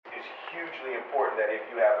hugely important that if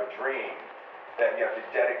you have a dream, that you have to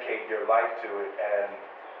dedicate your life to it, and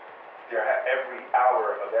every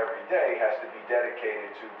hour of every day has to be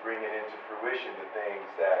dedicated to bringing into fruition the things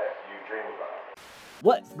that you dream about.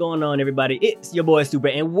 What's going on, everybody? It's your boy Super,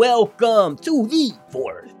 and welcome to the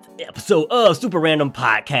 4th episode of Super Random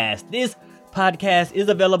Podcast. This podcast is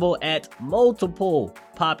available at multiple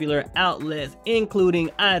popular outlets, including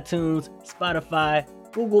iTunes, Spotify,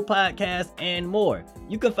 Google Podcasts, and more.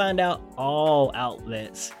 You can find out all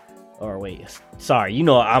outlets. Or wait, sorry,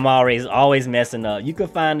 I'm always messing up. You can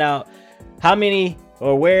find out how many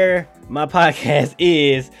or where my podcast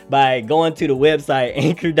is by going to the website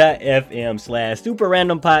anchor.fm/Super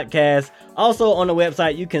Random Podcast. Also on the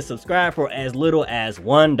website, you can subscribe for as little as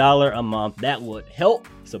 $1 a month. That would help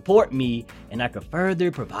support me, and I could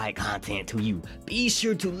further provide content to you. Be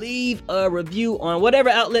sure to leave a review on whatever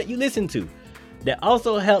outlet you listen to. That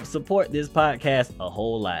also helps support this podcast a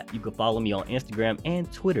whole lot. You can follow me on Instagram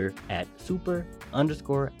and Twitter at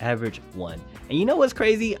super_average1. And you know what's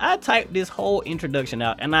crazy? I typed this whole introduction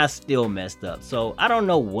out and I still messed up. So I don't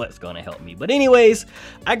know what's going to help me. But anyways,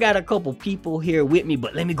 I got a couple people here with me,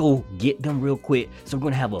 but let me go get them real quick. So we're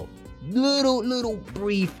going to have a little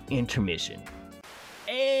brief intermission.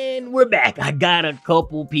 And we're back. I got a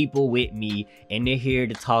couple people with me and they're here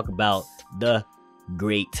to talk about the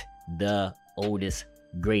oldest,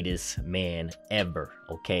 greatest man ever,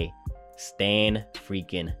 okay? Stan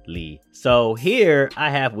freaking Lee. So here I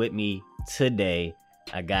have with me today,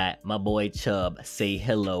 I got my boy Chubb. Say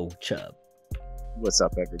hello, Chubb. What's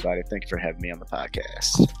up, everybody? Thank you for having me on the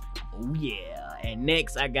podcast. Oh yeah. And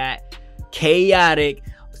next I got Chaotic.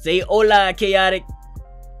 Say hola, Chaotic.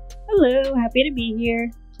 Hello, happy to be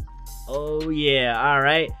here. Oh yeah, all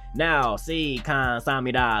right. Now, say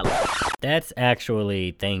감사합니다. That's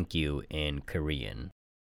actually thank you in Korean.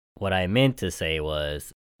 What I meant to say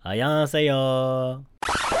was 안녕하세요.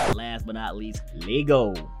 Last but not least,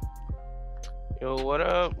 Lego. Yo, what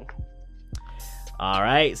up? All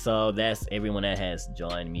right, so that's everyone that has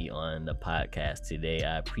joined me on the podcast today.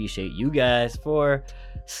 I appreciate you guys for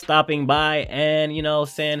stopping by and,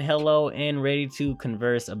 saying hello and ready to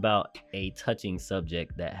converse about a touching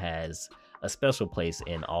subject that has a special place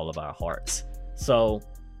in all of our hearts. So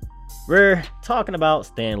we're talking about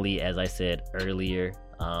Stan Lee, as I said earlier.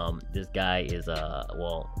 This guy is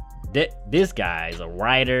this guy is a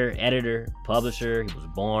writer, editor, publisher. He was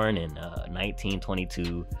born in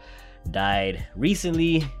 1922, died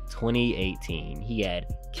recently, 2018. He had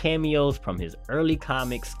cameos from his early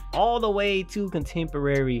comics all the way to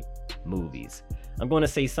contemporary movies. I'm going to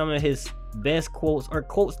say some of his best quotes, or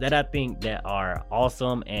quotes that I think that are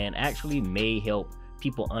awesome and actually may help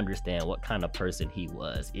people understand what kind of person he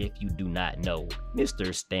was if you do not know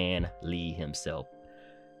Mr. Stan Lee himself.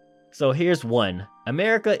 So here's one.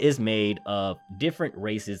 America is made of different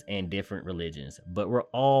races and different religions, but we're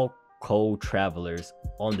all co-travelers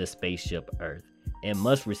on the spaceship Earth and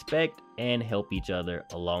must respect and help each other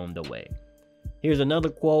along the way. Here's another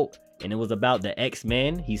quote, and it was about the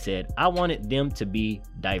X-Men. He said, I wanted them to be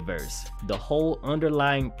diverse. The whole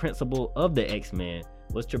underlying principle of the X-Men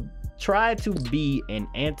was to try to be an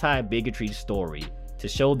anti-bigotry story to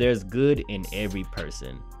show there's good in every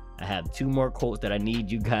person. I have 2 more quotes that I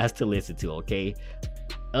need you guys to listen to, okay?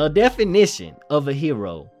 A definition of a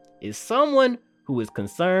hero is someone who is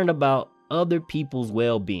concerned about other people's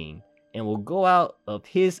well-being and will go out of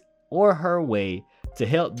his or her way to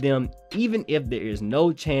help them even if there is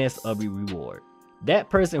no chance of a reward. That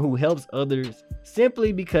person who helps others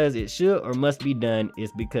simply because it should or must be done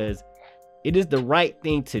is because it is the right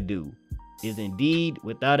thing to do, is indeed,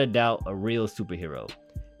 without a doubt, a real superhero.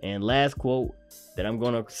 And last quote that I'm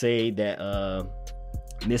going to say that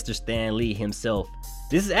Mr. Stan Lee himself,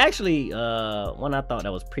 this is actually one I thought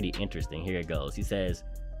that was pretty interesting. Here it goes. He says,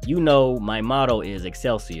 my motto is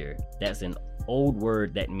Excelsior. That's an old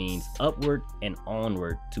word that means upward and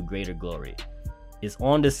onward to greater glory. It's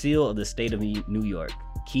on the seal of the state of New York.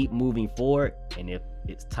 Keep moving forward, and if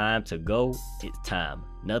it's time to go, it's time.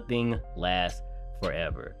 Nothing lasts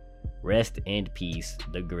forever. Rest in peace,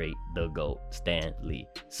 the great, the GOAT, Stan Lee.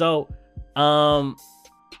 So,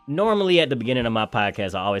 normally at the beginning of my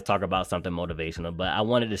podcast, I always talk about something motivational, but I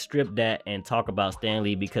wanted to strip that and talk about Stan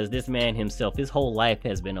Lee because this man himself, his whole life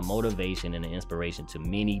has been a motivation and an inspiration to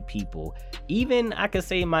many people. Even I could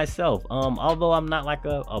say myself, although I'm not like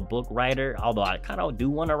a book writer, although I kind of do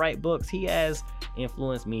want to write books, he has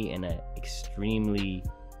influenced me in an extremely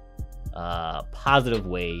positive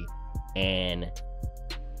way, and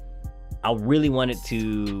I really wanted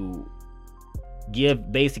to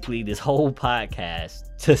give basically this whole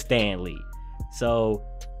podcast to Stan Lee. So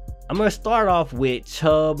I'm gonna start off with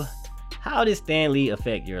Chubb how did Stan Lee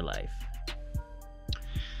affect your life?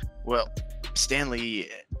 Well, Stan Lee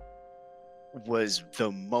was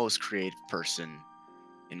the most creative person,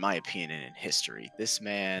 in my opinion, in history. This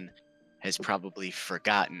man has probably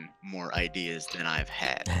forgotten more ideas than I've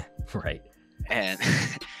had. Right. And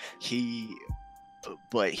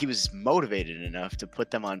but he was motivated enough to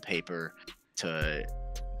put them on paper, to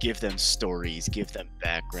give them stories, give them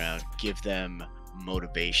background, give them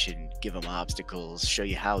motivation, give them obstacles, show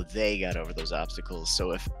you how they got over those obstacles.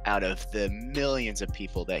 So if out of the millions of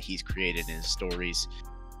people that he's created in his stories,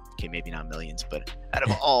 okay, maybe not millions, but out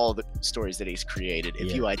of all the stories that he's created,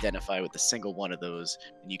 if you identify with a single one of those,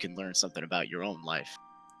 then you can learn something about your own life,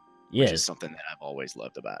 which is something that I've always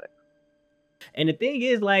loved about it. And the thing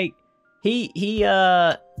is, like, his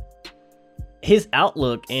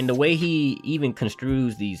outlook and the way he even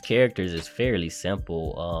construes these characters is fairly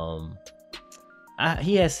simple.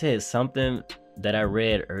 He has said something that I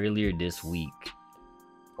read earlier this week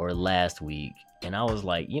or last week, and I was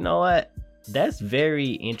like, you know what? That's very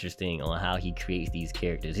interesting on how he creates these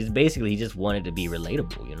characters. He just wanted to be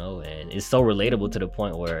relatable, you know, and it's so relatable to the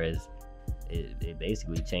point where it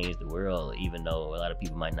basically changed the world, even though a lot of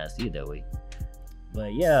people might not see it that way.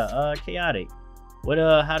 But yeah, Chaotic,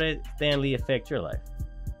 how did Stan Lee affect your life?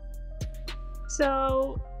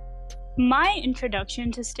 So my introduction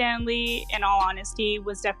to Stan Lee, in all honesty,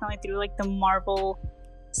 was definitely through like the Marvel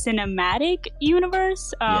Cinematic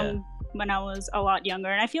Universe when I was a lot younger.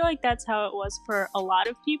 And I feel like that's how it was for a lot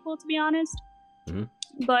of people, to be honest.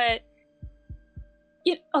 Mm-hmm. But,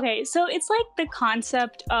 okay, so it's like the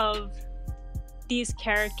concept of these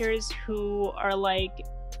characters who are like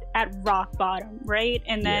at rock bottom, right?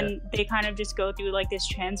 And then they kind of just go through like this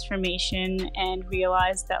transformation and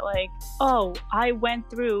realize that like, oh, I went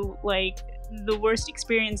through like the worst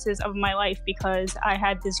experiences of my life because I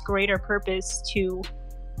had this greater purpose to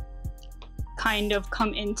kind of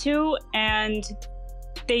come into, and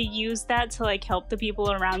they use that to like help the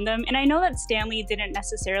people around them. And I know that Stan Lee didn't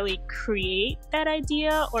necessarily create that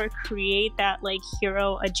idea or create that like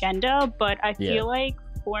hero agenda, but I feel like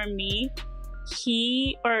for me,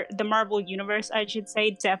 he, or the Marvel Universe, I should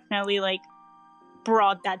say, definitely like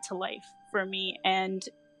brought that to life for me. And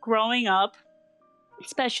growing up,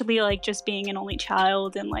 especially like just being an only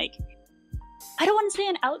child and like, I don't want to say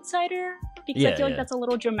an outsider because I feel like that's a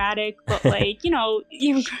little dramatic, but like, you know,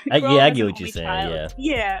 I get what you're saying.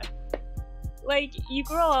 Yeah. Like you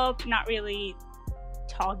grow up not really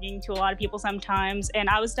talking to a lot of people sometimes, and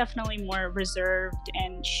I was definitely more reserved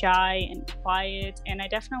and shy and quiet, and I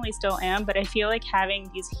definitely still am, but I feel like having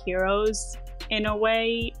these heroes in a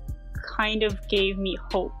way kind of gave me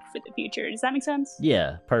hope for the future. Does that make sense?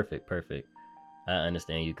 Yeah, perfect. I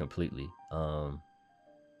understand you completely.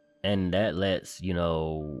 And that lets, you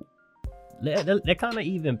know, that kind of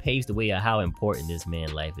even paves the way of how important this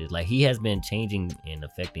man's life is. Like, he has been changing and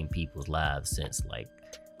affecting people's lives since like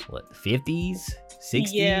what, the 50s,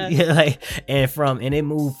 60s, like, and it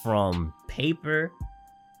moved from paper,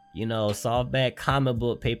 you know, softback comic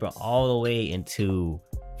book paper, all the way into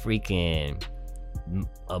freaking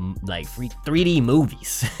like 3D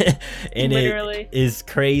movies. And literally, it's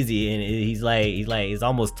crazy. And he's like it's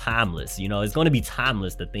almost timeless, you know. It's going to be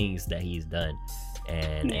timeless, the things that he's done.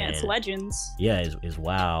 And it's legends. It's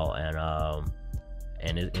wow.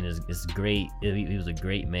 And it's great. He was a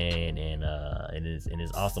great man, and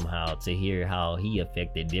it's awesome how he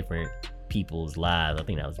affected different people's lives. I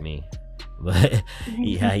think that was me, but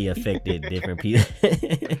how he affected different people.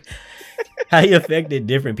 How he affected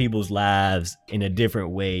different people's lives in a different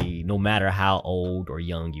way, no matter how old or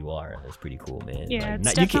young you are. That's pretty cool, man. Yeah,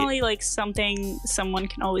 it's definitely like something someone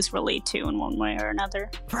can always relate to in one way or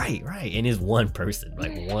another. Right. And it's one person,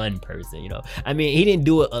 you know. I mean, he didn't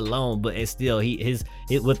do it alone, but it's still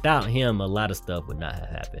without him, a lot of stuff would not have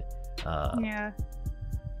happened.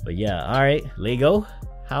 But yeah, all right, Lego.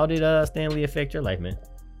 How did Stan Lee affect your life, man?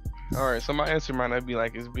 All right, so my answer might not be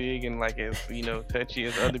like as big and like as, you know, touchy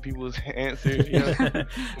as other people's answers, you know.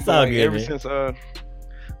 It's all good,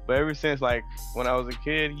 ever since like when I was a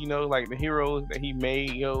kid, you know, like the heroes that he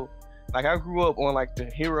made, yo, like I grew up on like the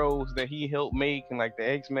heroes that he helped make, and like the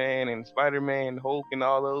X-Men and Spider-Man, Hulk, and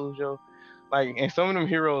all those, yo. Like, and some of them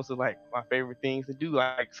heroes are like my favorite things to do.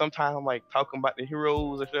 Like sometimes I'm like talking about the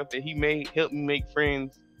heroes or stuff that he made, helped me make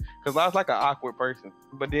friends, because I was like an awkward person.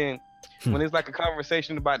 But then when it's like a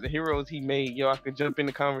conversation about the heroes he made, yo, I could jump in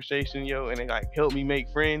the conversation, yo, and it like helped me make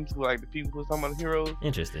friends with like the people who was talking about the heroes.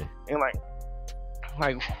 Interesting. And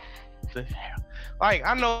like to, like,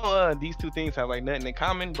 I know these two things have like nothing in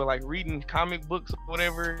common, but like reading comic books or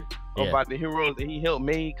whatever about the heroes that he helped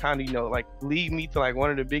make kind of, you know, like lead me to like one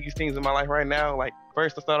of the biggest things in my life right now. Like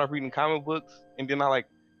first I started off reading comic books, and then I like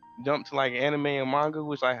jumped to like anime and manga,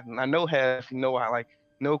 which I know have, you know, I like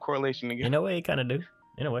no correlation together. In a way, it kind of do.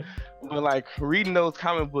 In a way. But like reading those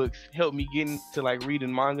comic books helped me get into like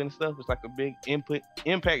reading manga and stuff. It's like a big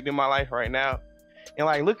impact in my life right now. And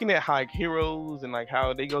like looking at how like heroes and like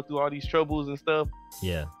how they go through all these troubles and stuff,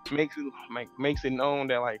 Yeah. makes it known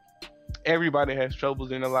that like everybody has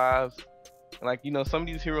troubles in their lives. And, like, you know, some of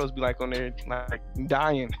these heroes be like on there like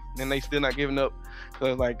dying, and they still not giving up.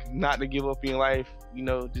 So like not to give up in life, you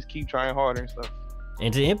know, just keep trying harder and stuff.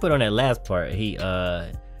 And to input on that last part,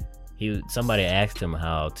 somebody asked him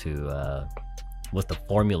how to what's the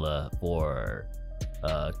formula for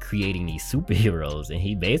creating these superheroes, and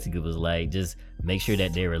he basically was like, just make sure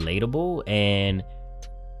that they're relatable and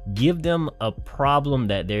give them a problem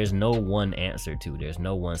that there's no one answer to, there's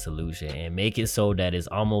no one solution, and make it so that it's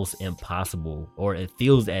almost impossible, or it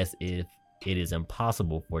feels as if it is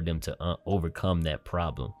impossible for them to overcome that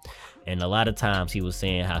problem. And a lot of times he was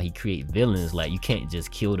saying how he create villains, like you can't just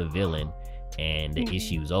kill the villain and the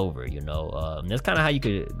issue's over, you know. That's kind of how you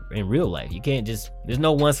could in real life. You can't just, there's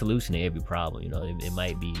no one solution to every problem, you know. It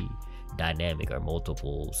might be dynamic or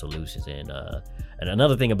multiple solutions. And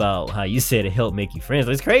another thing about how you said it helped make you friends,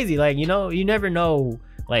 it's crazy, like, you know, you never know,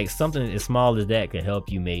 like something as small as that could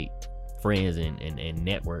help you make friends and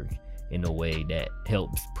network in a way that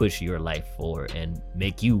helps push your life forward and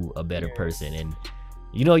make you a better person. And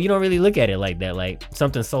you know, you don't really look at it like that, like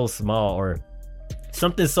something so small or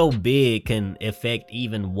something so big can affect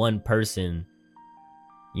even one person,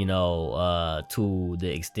 you know, to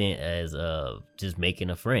the extent as just making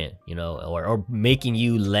a friend, you know, or making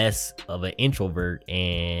you less of an introvert,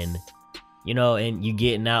 and you know, and you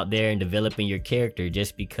getting out there and developing your character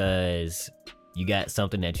just because you got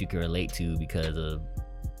something that you can relate to because of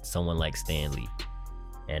someone like Stan Lee.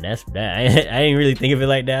 And that's that. I didn't really think of it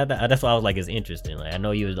like that. That's why I was like, it's interesting. Like, I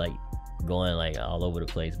know you was like going like all over the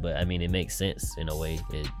place, but I mean, it makes sense in a way.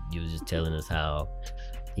 You was just telling us how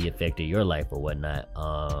he affected your life or whatnot.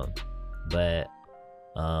 But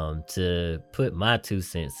to put my 2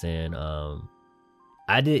 cents in,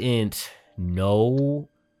 I didn't know.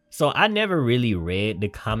 So I never really read the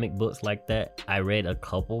comic books like that. I read a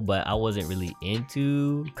couple, but I wasn't really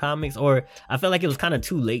into comics, or I felt like it was kind of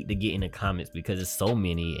too late to get into comics because there's so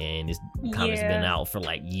many, and this comics been out for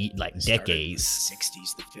like decades.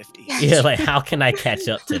 60s to 50s. Yeah, like how can I catch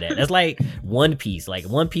up to that? That's like One Piece. Like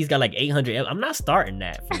One Piece got like 800. I'm not starting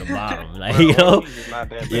that from the bottom. Like, you know, not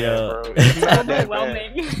that bad, you know, bro. It's not that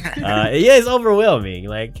Overwhelming. bad. yeah, it's overwhelming.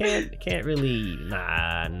 Like can't really.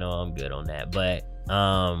 Nah, no, I'm good on that. But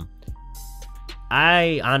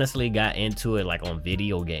I honestly got into it like on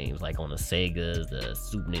video games, like on the Segas, the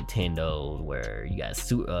Super Nintendos, where you got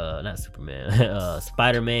not Superman,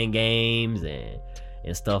 Spider-Man games and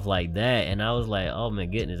stuff like that. And I was like, oh my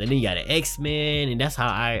goodness. And then you got an X-Men, and that's how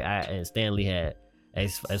I and Stan Lee had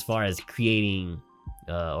as far as creating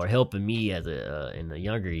or helping me as in the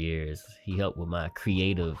younger years. He helped with my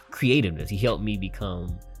creativeness. He helped me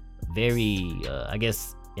become very I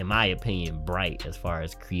guess, in my opinion, bright as far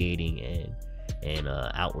as creating and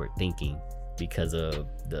outward thinking, because of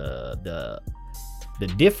the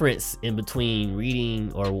difference in between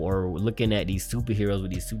reading or looking at these superheroes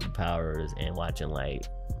with these superpowers and watching like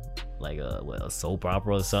a soap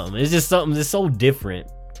opera or something. It's just something that's so different,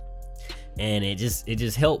 and it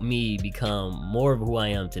just helped me become more of who I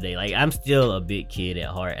am today. Like, I'm still a big kid at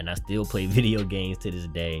heart, and I still play video games to this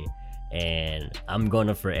day, and I'm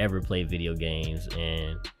gonna forever play video games.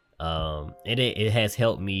 And it has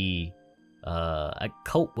helped me I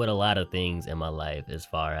cope with a lot of things in my life, as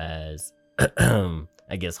far as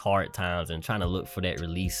I guess hard times and trying to look for that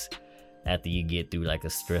release after you get through like a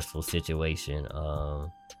stressful situation.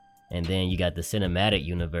 And then you got the cinematic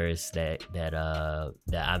universe that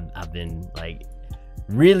I've been like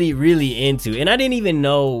really into, and I didn't even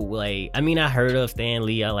know, like, I mean, I heard of Stan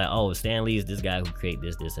Lee. I like, oh, Stan Lee is this guy who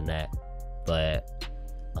created this and that, but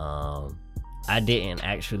I didn't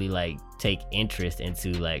actually like take interest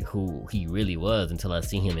into like who he really was until I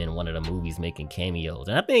seen him in one of the movies making cameos.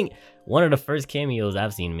 And I think one of the first cameos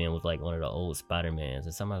I've seen him in was like one of the old Spider-Mans,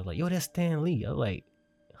 and somebody was like, yo, that's Stan Lee. I was like,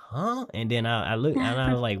 huh? And then I looked and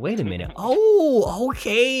I was like, wait a minute. Oh,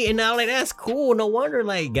 okay. And now like, that's cool. No wonder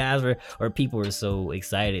like guys or people were so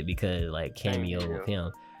excited because like cameo of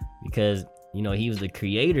him, because, you know, he was the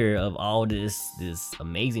creator of all this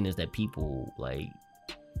amazingness that people like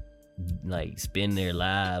spend their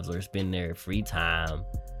lives or spend their free time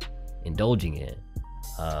indulging in.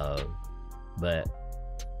 But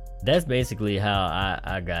that's basically how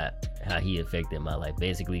how he affected my life,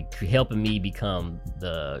 basically helping me become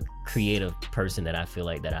the creative person that I feel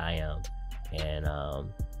like that I am.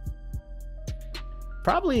 And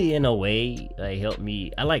probably in a way helped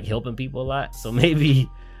me. I like helping people a lot, so maybe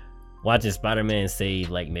watching Spider-Man save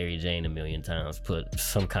like Mary Jane a million times put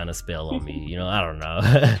some kind of spell on me, you know. I don't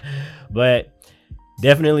know. But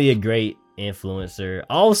definitely a great influencer.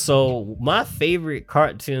 Also, my favorite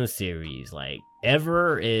cartoon series like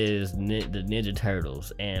ever is the Ninja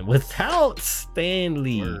Turtles, and without Stan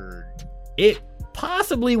Lee, it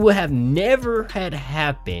possibly would have never had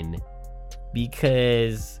happened,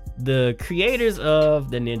 because the creators of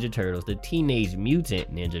the Ninja Turtles, the Teenage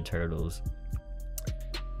Mutant Ninja Turtles,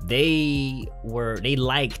 they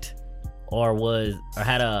liked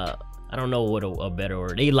had a, I don't know what a better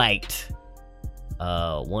word, they liked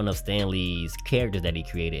one of Stan Lee's characters that he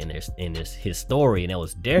created in his story, and that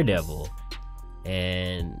was Daredevil.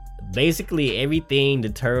 And basically everything the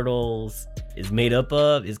Turtles is made up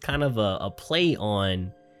of is kind of a play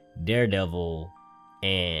on Daredevil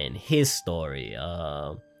and his story.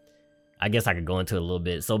 I guess I could go into it a little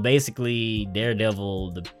bit. So basically,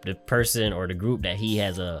 Daredevil, the person or the group that he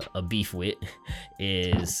has a beef with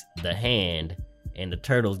is the Hand, and the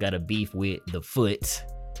Turtles got a beef with the Foot.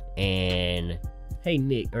 And hey,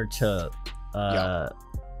 Nick or Chubb,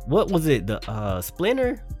 what was it? The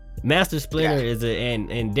Splinter, Master Splinter is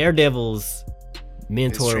and Daredevil's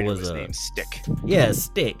mentor was named Stick. Yeah,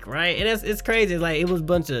 Stick, right? And it's crazy. Like, it was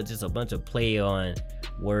a bunch of play on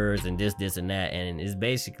words and this and that, and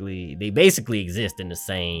they basically exist in the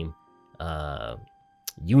same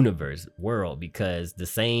world, because the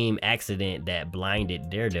same accident that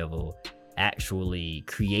blinded Daredevil actually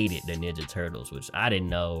created the Ninja Turtles, which I didn't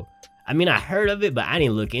know. I mean, I heard of it, but I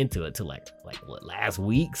didn't look into it till like what, last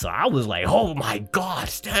week. So I was like, oh my God,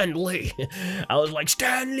 Stan Lee. I was like,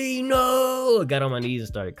 Stan Lee, no. I got on my knees and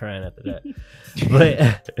started crying after that.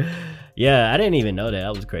 But yeah, I didn't even know that.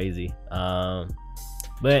 That was crazy.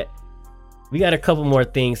 But we got a couple more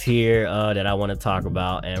things here that I want to talk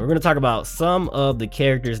about, and we're going to talk about some of the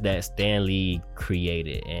characters that Stan Lee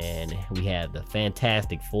created. And we have the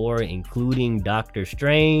Fantastic Four, including Doctor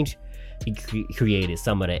Strange. He created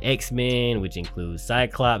some of the X-Men, which includes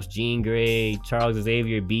Cyclops, Jean Grey, Charles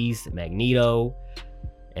Xavier, Beast, Magneto.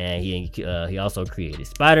 And he also created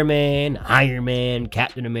Spider-Man, Iron Man,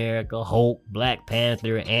 Captain America, Hulk, Black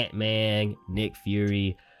Panther, Ant-Man, Nick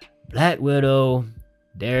Fury, Black Widow,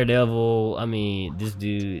 Daredevil. I mean, this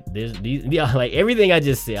dude, like everything I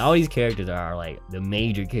just said, all these characters are like the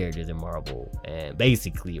major characters in Marvel, and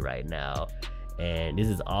basically right now. And this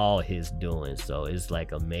is all his doing, so it's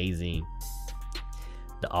like amazing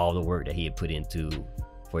all the work that he had put into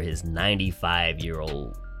for his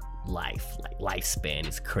 95-year-old lifespan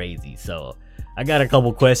is crazy. So I got a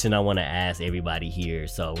couple questions I want to ask everybody here.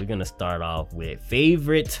 So we're gonna start off with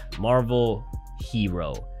favorite Marvel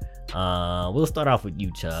hero. We'll start off with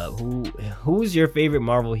you, Chubb. Who's your favorite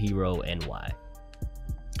Marvel hero and why?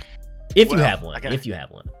 If you have one. I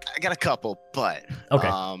got a couple, but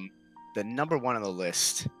okay. The number one on the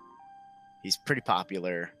list, he's pretty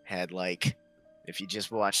popular. Had like, if you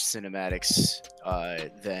just watch cinematics,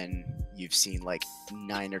 then you've seen like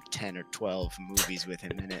 9 or 10 or 12 movies with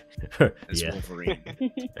him in it. That's Wolverine.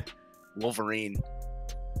 Wolverine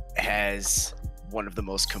has one of the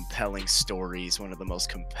most compelling stories, one of the most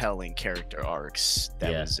compelling character arcs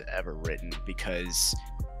that was ever written, because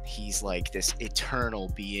he's like this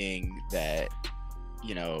eternal being that,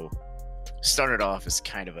 you know, started off as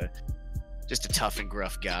kind of just a tough and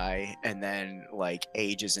gruff guy, and then like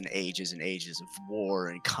ages and ages and ages of war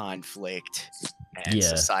and conflict and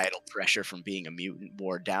societal pressure from being a mutant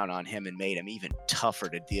wore down on him and made him even tougher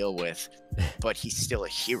to deal with, but he's still a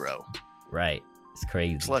hero. Right. It's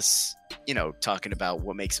crazy. Plus, you know, talking about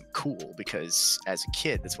what makes him cool, because as a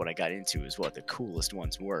kid, that's what I got into, is what the coolest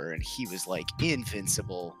ones were. And he was like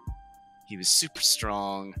invincible. He was super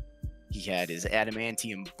strong. He had his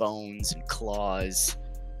adamantium bones and claws.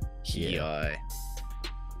 He was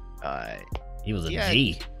a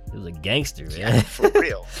G. He was a gangster, man. Yeah, for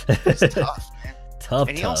real. He was tough, man. Tough.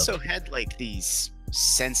 And he also had like these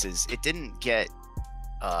senses. It didn't get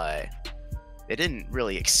they didn't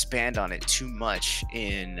really expand on it too much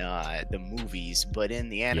in the movies, but in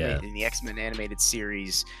the in the X-Men animated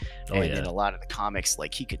series and in a lot of the comics,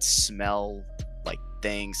 like he could smell like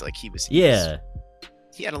things. Like he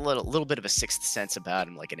had a little bit of a sixth sense about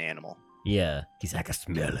him, like an animal. Yeah, he's like, I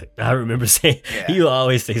smell it. I remember saying, he will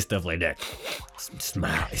always say stuff like that.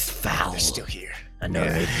 Smell, it's foul. They're still here. I know,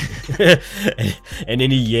 right? And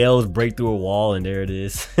then he yells, break through a wall, and there it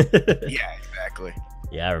is. Yeah, exactly.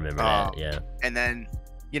 Yeah, I remember that. Yeah. And then,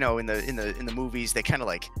 you know, in the movies, they kind of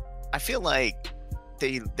like, I feel like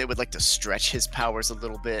they would like to stretch his powers a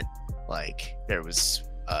little bit. Like there was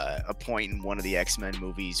a point in one of the X-Men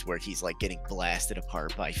movies where he's like getting blasted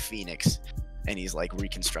apart by Phoenix, and he's like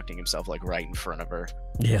reconstructing himself like right in front of her.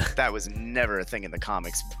 Yeah. That was never a thing in the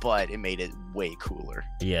comics, but it made it way cooler.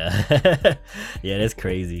 Yeah. Yeah, that's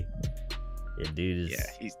crazy. Yeah, dude is...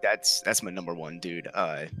 Yeah, that's my number one dude.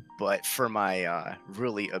 But for my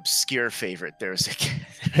really obscure favorite, there's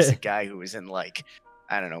a guy who was in like,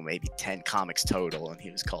 I don't know, maybe 10 comics total, and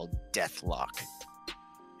he was called Deathlock.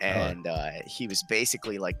 And he was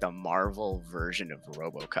basically like the Marvel version of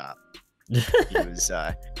RoboCop.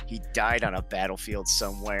 He died on a battlefield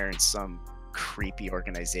somewhere, and some creepy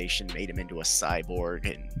organization made him into a cyborg,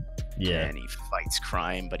 and he fights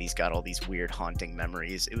crime, but he's got all these weird haunting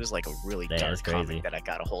memories. It was like a really dark comic that I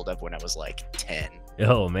got a hold of when I was like 10.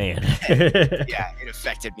 Oh man. Yeah, it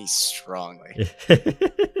affected me strongly.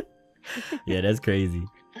 Yeah, that's crazy.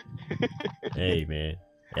 Hey man.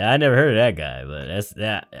 Yeah, I never heard of that guy, but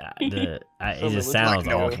it just sounds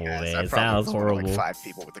awful, man. It sounds horrible. Like 5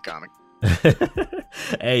 people with the comic.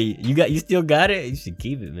 Hey, you still got it? You should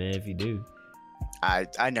keep it, man, if you do.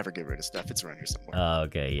 I never get rid of stuff. It's around here somewhere. Oh,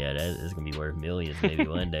 okay, yeah, it's gonna be worth millions maybe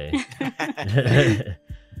one day.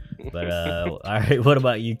 But all right, what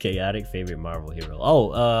about you, Chaotic? Favorite Marvel hero?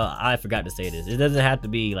 Oh, I forgot to say this. It doesn't have to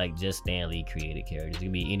be like just Stan Lee created characters. It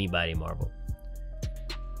can be anybody Marvel.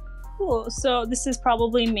 Cool. So this is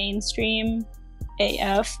probably mainstream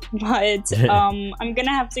AF, but I'm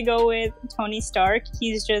gonna have to go with Tony Stark.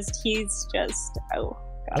 He's just oh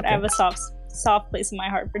god, okay. I have a soft place in my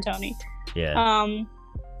heart for Tony. Yeah.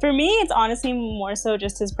 For me, it's honestly more so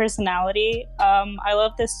just his personality. I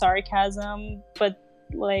love this sarcasm, but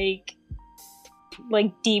like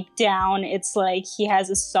deep down, it's like he has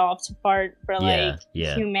a soft part for like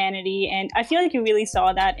humanity, and I feel like you really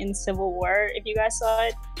saw that in Civil War. If you guys saw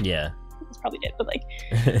it, yeah, you probably did. But like,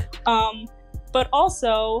 but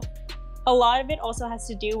also a lot of it also has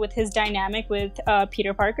to do with his dynamic with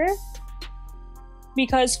Peter Parker.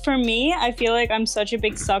 Because for me, I feel like I'm such a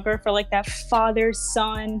big sucker for like that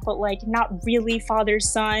father-son, but like not really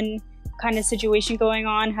father-son kind of situation going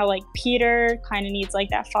on. How like Peter kind of needs like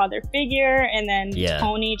that father figure, and then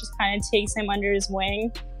Tony just kind of takes him under his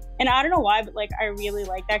wing. And I don't know why, but like I really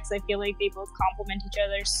like that because I feel like they both complement each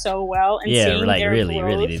other so well. And seeing like their really, growth,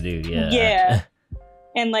 really they do. Yeah.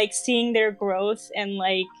 And like seeing their growth and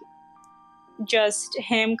like just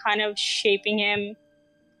him kind of shaping him.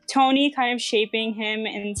 Tony kind of shaping him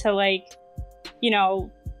into like, you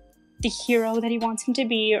know, the hero that he wants him to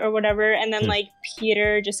be or whatever, and then like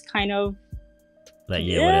Peter just kind of like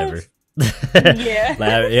whatever. Yeah.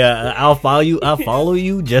 Like, I'll follow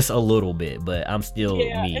you just a little bit, but I'm still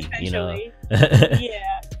me, you know.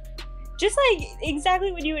 Yeah. Just like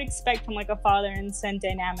exactly what you would expect from like a father and son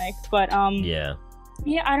dynamic, but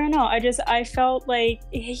yeah, I don't know. I felt like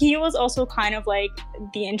he was also kind of like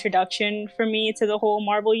the introduction for me to the whole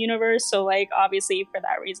Marvel universe. So like obviously for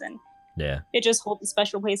that reason, it just holds a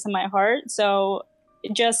special place in my heart. So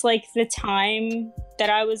just like the time that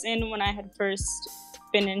I was in when I had first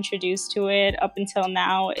been introduced to it up until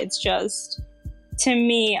now, it's just, to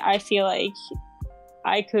me, I feel like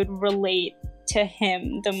I could relate to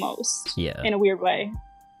him the most in a weird way.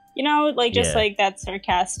 You know, like just like that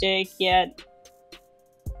sarcastic yet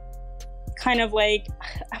kind of like,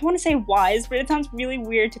 I want to say wise, but it sounds really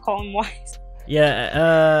weird to call him wise.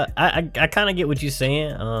 Yeah, I kind of get what you're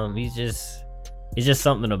saying. It's just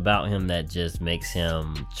something about him that just makes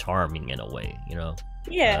him charming in a way, you know?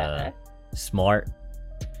 Yeah. Smart,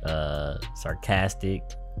 sarcastic,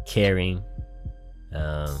 caring.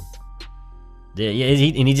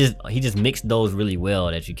 He just mixed those really well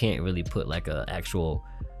that you can't really put like a actual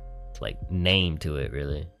like name to it,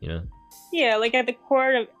 really, you know? Yeah, like at the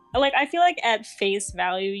core of, like, I feel like at face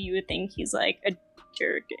value, you would think he's like a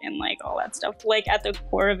jerk and like all that stuff. Like at the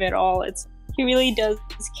core of it all, he really does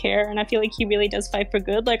care, and I feel like he really does fight for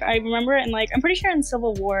good. Like I remember, and like I'm pretty sure in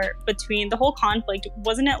Civil War, between the whole conflict,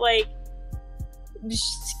 wasn't it like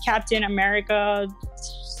Captain America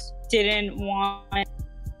didn't want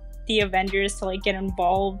the Avengers to like get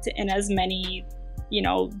involved in as many, you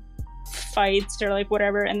know, fights or like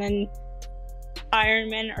whatever, and then Iron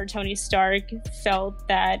Man or Tony Stark felt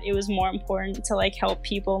that it was more important to like help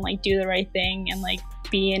people and like do the right thing and like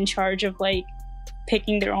be in charge of like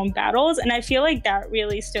picking their own battles. And I feel like that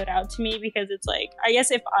really stood out to me because it's like, I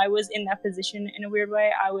guess if I was in that position in a weird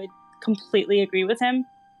way, I would completely agree with him.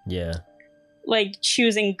 Yeah. Like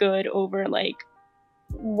choosing good over like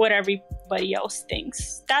what everybody else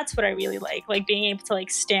thinks. That's what I really like being able to like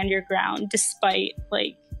stand your ground despite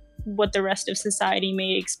like what the rest of society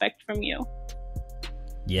may expect from you.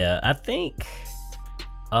 Yeah, I think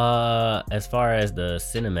as far as the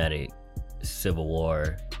cinematic Civil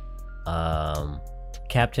War,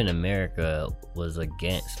 Captain America was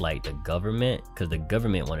against like the government because the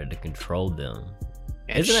government wanted to control them.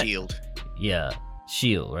 And Isn't Shield. Yeah,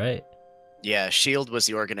 Shield, right? Yeah, Shield was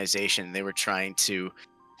the organization. They were trying to,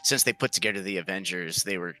 since they put together the Avengers,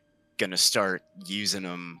 they were gonna start using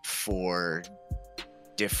them for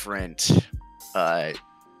different,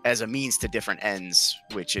 as a means to different ends,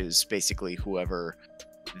 which is basically whoever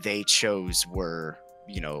they chose were,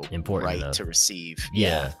 you know, Important right enough. to receive.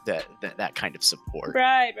 Yeah. that kind of support.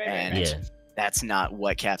 Right. And Yeah. that's not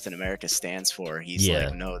what Captain America stands for. He's Yeah.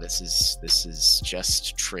 like, no, this is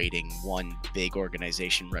just trading one big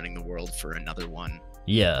organization running the world for another one.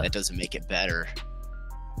 Yeah, That doesn't make it better.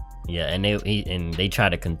 yeah, and they try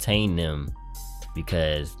to contain them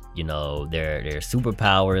because you know they're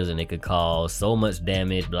superpowers and they could cause so much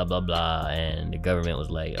damage, blah blah blah. And the government was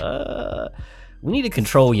like, we need to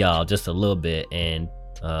control y'all just a little bit. And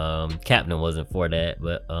Captain wasn't for that,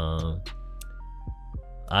 but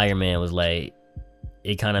Iron Man was like,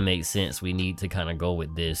 it kind of makes sense. We need to kind of go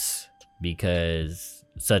with this because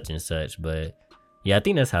such and such. But yeah, I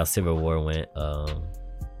think that's how Civil War went.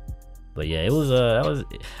 But yeah, it was that was,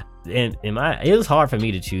 and it was hard for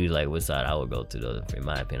me to choose like which side I would go to though. In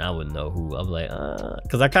my opinion, I wouldn't know who. I'm like,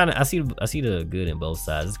 because I see the good in both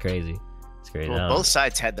sides. It's crazy. It's crazy. Well, both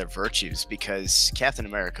sides had their virtues because Captain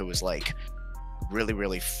America was like really,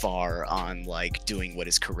 really far on like doing what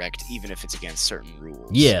is correct, even if it's against certain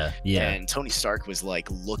rules. Yeah. And Tony Stark was like,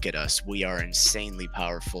 look at us. We are insanely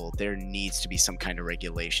powerful. There needs to be some kind of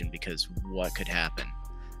regulation because what could happen?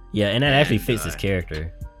 Yeah, and that actually And, fits his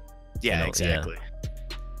character. Yeah, You know, exactly.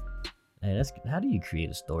 And that's how do you create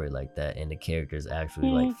a story like that and the characters actually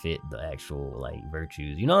like fit the actual like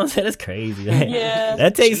virtues? You know what I'm saying? That's crazy. Yeah.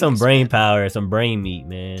 That takes some Jeez, brain man. power, some brain meat,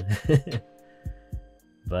 man.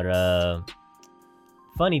 But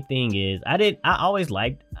funny thing is, I always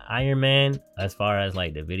liked Iron Man as far as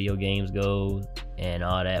like the video games go and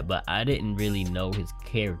all that, but I didn't really know his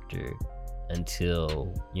character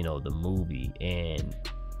until, you know, the movie. And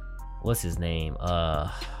what's his name?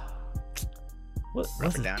 What's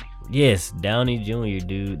Robert his, Downey. yes, Downey Jr.,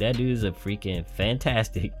 dude. That dude's a freaking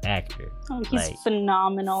fantastic actor. Oh, he's Like,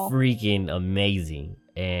 phenomenal. freaking amazing.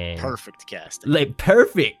 And Perfect casting. like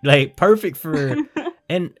perfect for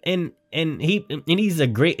and he's a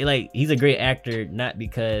great actor, not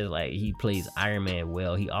because like he plays Iron Man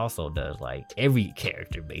well. He also does like every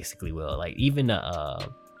character basically well. Like even the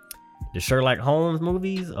Sherlock Holmes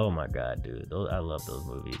movies. Oh my god, dude. I love those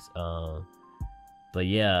movies. But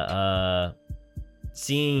yeah,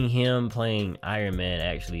 seeing him playing Iron Man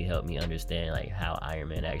actually helped me understand like how Iron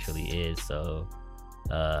Man actually is. So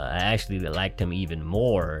I actually liked him even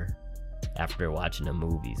more after watching the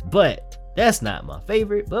movies. But that's not my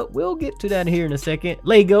favorite, but we'll get to that here in a second.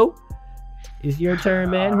 Lego, it's your turn,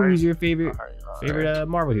 man. Alright. Who's your favorite Alright.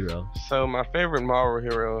 Marvel hero? So my favorite Marvel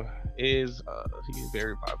hero is he's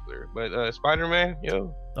very popular, but Spider-Man,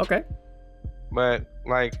 yo. Okay. But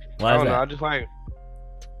like Why I is don't know, that? I just like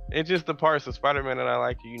it's just the parts of Spider-Man that I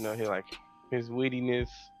like. You know, he like his wittiness.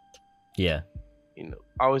 Yeah. You know,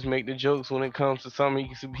 always make the jokes when it comes to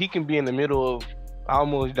something. He can be in the middle of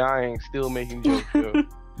almost dying, still making jokes. Yo.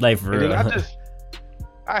 Like for And real. then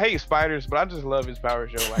I hate spiders, but I just love his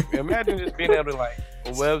powers, yo. Like imagine just being able to like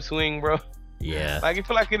web swing, bro. Yeah. Like I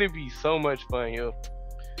feel like it'd be so much fun, yo.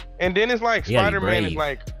 And then it's like You gotta be Spider-Man is brave.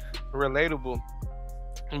 like relatable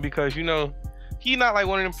because you know he's not like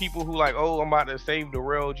one of them people who like, oh, I'm about to save the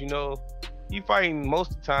world, you know. He fighting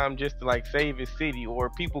most of the time just to like save his city or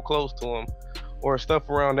people close to him or stuff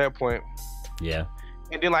around that point. Yeah.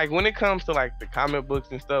 And then like when it comes to like the comic books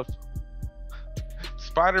and stuff,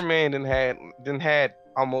 Spider-Man then had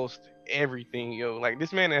almost everything, yo. Like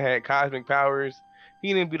this man that had cosmic powers.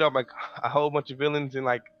 He didn't beat up like a whole bunch of villains and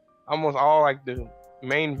like almost all like the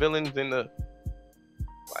main villains in the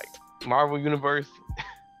like Marvel universe.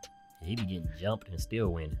 He be getting jumped and still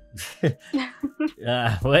winning.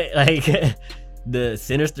 What? Like the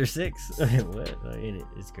Sinister Six? What?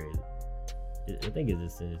 It's crazy. I think it's a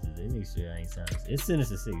Sinister. Let me sure I ain't sound. It's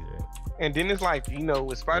Sinister Six, right? And then it's like, you know,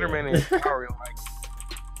 with Spider-Man and his power, like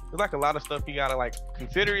there's like a lot of stuff you gotta like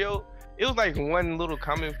consider, yo. It was like one little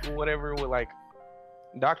comic or whatever with like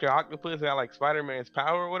Dr. Octopus had like Spider-Man's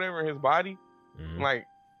power or whatever in his body. Mhm. Like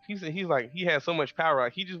he's like he had so much power,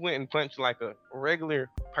 like he just went and punched like a regular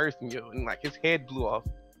person, yo, and like his head blew off.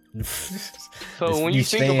 So when you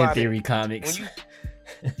think fan about theory it, comics. when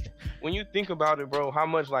when you think about it, bro, how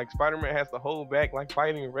much like Spider-Man has to hold back, like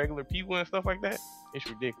fighting regular people and stuff like that, it's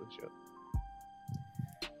ridiculous, yo.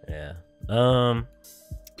 Yeah.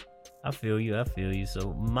 I feel you.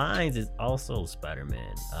 So mine is also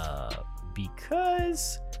Spider-Man.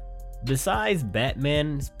 Because besides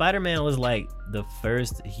Batman, Spider-Man was like the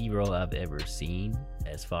first hero I've ever seen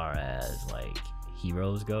as far as like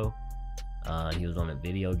heroes go. He was on a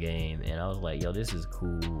video game and I was like, yo, this is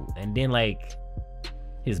cool. And then like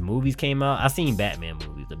his movies came out. I seen Batman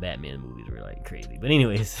movies. The Batman movies were like crazy. But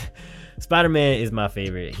anyways, Spider-Man is my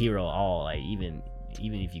favorite hero all, like even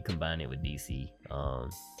if you combine it with DC.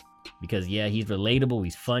 Because yeah, he's relatable,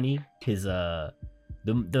 he's funny. His I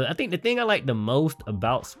think the thing I like the most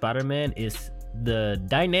about Spider-Man is the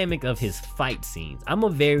dynamic of his fight scenes. I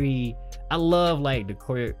love like the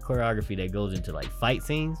choreography that goes into like fight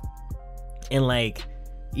scenes. And like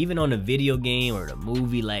even on the video game or the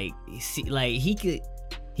movie, like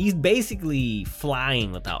he's basically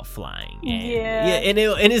flying without flying. And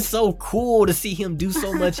it's so cool to see him do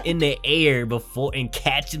so much in the air before and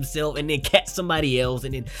catch himself and then catch somebody else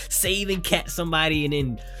and then save and catch somebody and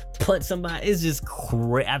then punch somebody. It's just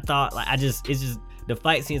crazy. I thought like it's just the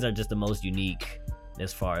fight scenes are just the most unique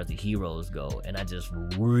as far as the heroes go, and I just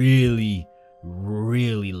really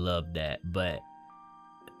love that. But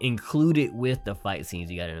included with the fight scenes,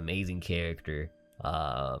 you got an amazing character.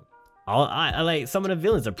 I like some of the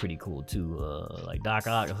villains are pretty cool too. Like Doc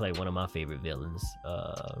Ock is like one of my favorite villains.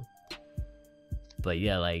 But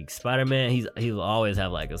yeah, like Spider-Man, he'll always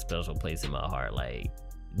have like a special place in my heart. Like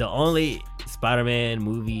the only Spider-Man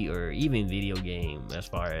movie or even video game as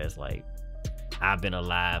far as like I've been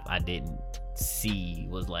alive I didn't see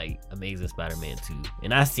was like Amazing Spider-Man 2,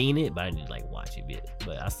 and I seen it but I didn't like watch it yet.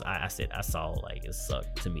 But I said I saw like it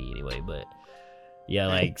sucked to me anyway. But yeah,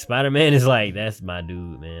 like Spider-Man is like, that's my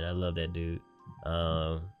dude, man. I love that dude.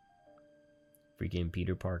 Freaking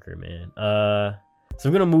Peter Parker, man. So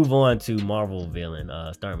we're gonna move on to Marvel villain.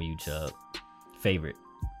 Starting with you, Chubb. Favorite,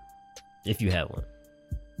 if you have one.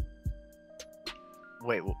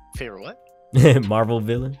 Wait, favorite what? Marvel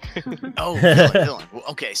villain. Oh, villain.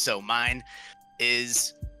 Okay, so mine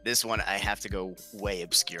is this one. I have to go way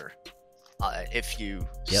obscure. If you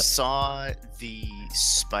saw the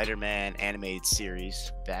Spider-Man animated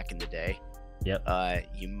series back in the day,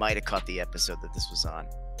 you might have caught the episode that this was on.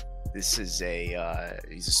 This is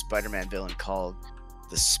he's a Spider-Man villain called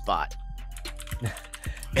the Spot.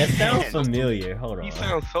 That sounds familiar. Hold on. He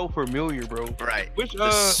sounds so familiar, bro. Right. Which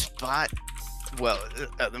the Spot. Well,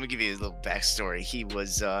 let me give you a little backstory. He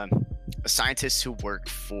was a scientist who worked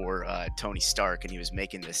for Tony Stark, and he was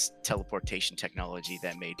making this teleportation technology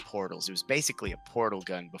that made portals. It was basically a portal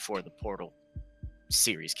gun before the Portal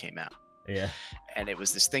series came out. Yeah. And it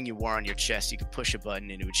was this thing you wore on your chest. You could push a button,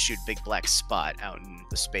 and it would shoot a big black spot out in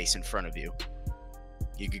the space in front of you.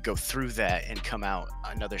 You could go through that and come out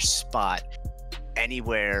another spot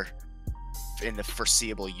anywhere in the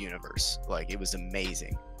foreseeable universe. Like, it was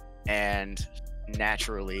amazing. And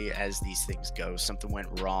naturally, as these things go, something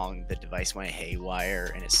went wrong. The device went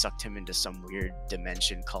haywire, and it sucked him into some weird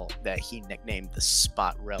dimension that he nicknamed the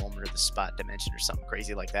Spot Realm or the Spot Dimension or something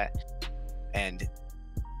crazy like that. And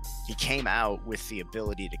he came out with the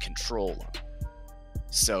ability to control him.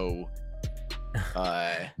 So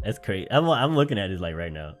that's crazy. I'm looking at it like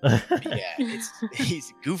right now. Yeah,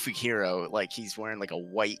 he's a goofy hero. Like, he's wearing like a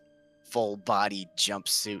white full body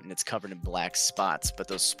jumpsuit and it's covered in black spots, but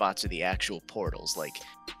those spots are the actual portals. Like,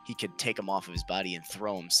 he could take them off of his body and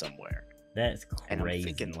throw them somewhere. That's crazy. And I'm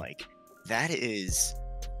thinking, like, that is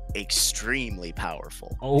extremely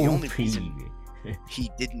powerful. Oh, the only reason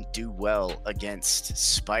he didn't do well against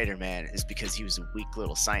Spider-Man is because he was a weak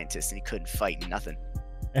little scientist and he couldn't fight nothing.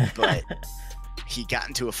 But he got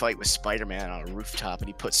into a fight with Spider-Man on a rooftop and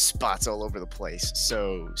he put spots all over the place.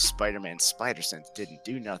 So Spider-Man's spider sense didn't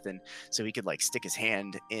do nothing. So he could like stick his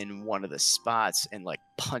hand in one of the spots and like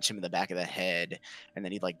punch him in the back of the head. And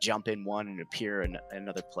then he'd like jump in one and appear in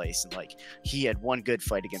another place. And like, he had one good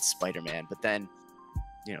fight against Spider-Man, but then,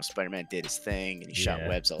 you know, Spider-Man did his thing and he shot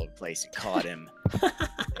webs all over the place and caught him.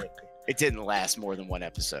 It didn't last more than one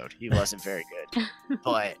episode. He wasn't very good.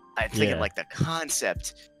 But I'm thinking like the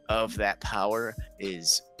concept of that power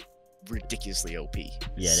is ridiculously OP.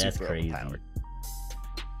 Yeah, that's crazy. Overpowered.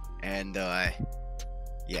 And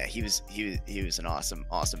he was an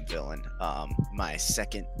awesome villain. My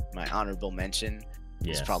honorable mention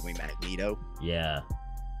is probably Magneto. Yeah.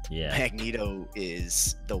 Magneto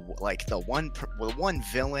is the one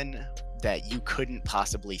villain that you couldn't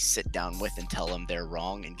possibly sit down with and tell them they're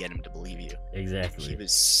wrong and get him to believe you. Exactly.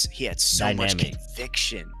 He had so much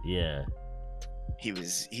conviction. Yeah. he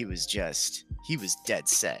was dead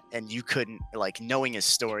set, and you couldn't, like, knowing his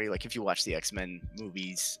story, like if you watch the X-Men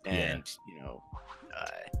movies and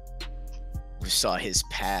saw his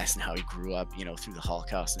past and how he grew up, through the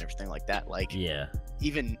Holocaust and everything like that, like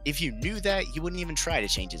even if you knew that, you wouldn't even try to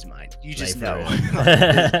change his mind. You just know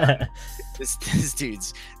this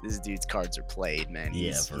dude's cards are played, man.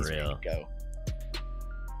 He's for ready real. to go.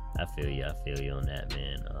 I feel you on that,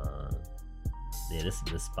 man. Yeah,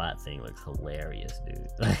 this spot thing looks hilarious, dude.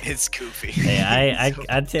 It's goofy. Hey,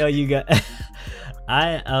 I tell you guys,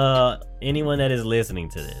 anyone that is listening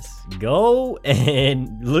to this, go and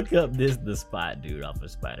look up the spot dude off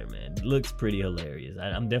of Spider-Man. It looks pretty hilarious.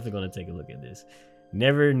 I'm definitely gonna take a look at this.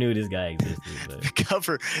 Never knew this guy existed. But... The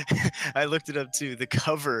cover, I looked it up too. The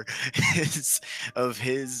cover of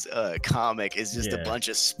his comic is just a bunch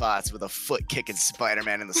of spots with a foot kicking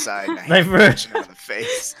Spider-Man in the side and a hand punching him in the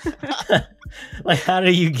face. Like, how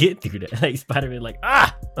do you get through that? Like, Spider-Man, like,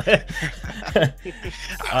 ah!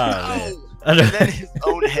 And then his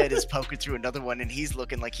own head is poking through another one, and he's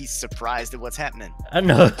looking like he's surprised at what's happening. I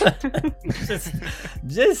know.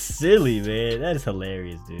 just silly, man. That is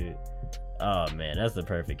hilarious, dude. Oh man, that's the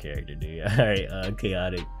perfect character, dude. All right,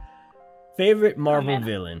 Chaotic. Favorite Marvel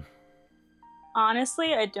villain?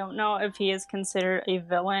 Honestly, I don't know if he is considered a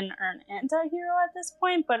villain or an anti-hero at this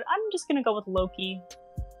point, but I'm just gonna go with Loki.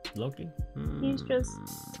 Loki? He's just...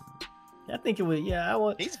 I think it would,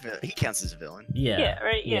 he counts as a villain. Yeah,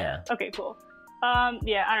 right? Yeah. Okay, cool. I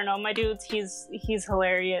don't know. My dude's, he's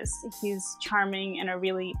hilarious. He's charming in a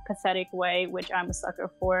really pathetic way, which I'm a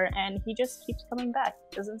sucker for, and he just keeps coming back.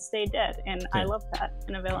 Doesn't stay dead, and I love that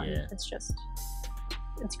in a villain. Yeah.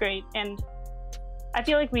 It's great, and I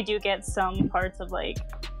feel like we do get some parts of, like,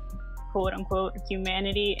 quote unquote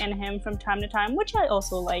humanity in him from time to time, which I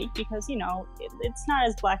also like because it's not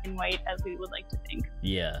as black and white as we would like to think.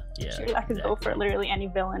 Sure, I could go for literally any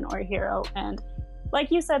villain or hero, and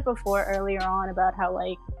like you said before earlier on about how,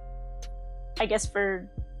 like, I guess for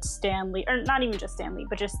Stan Lee, or not even just Stan Lee,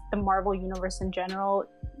 but just the Marvel universe in general,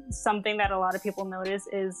 something that a lot of people notice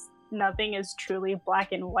is nothing is truly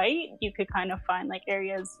black and white. You could kind of find like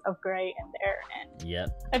areas of gray in there, and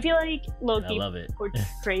I feel like Loki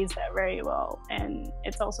portrays that very well, and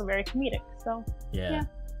it's also very comedic. So yeah.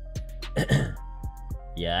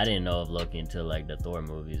 I didn't know of Loki until like the Thor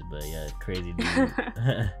movies, but crazy dude.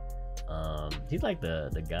 He's like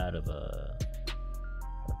the god of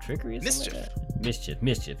trickery or mischief. Like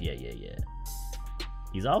mischief. Yeah.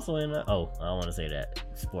 He's also in I don't want to say that.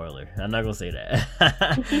 Spoiler. I'm not gonna say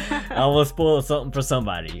that. I will spoil something for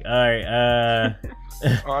somebody. All right. I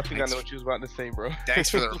think I know what you was about to say, bro. Thanks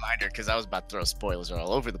for the reminder, because I was about to throw spoilers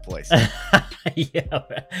all over the place. Yeah,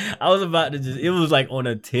 I was about to it was like on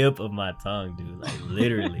the tip of my tongue, dude. Like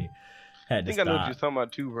literally. I think I know what you're talking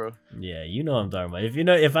about too, bro. Yeah, you know what I'm talking about.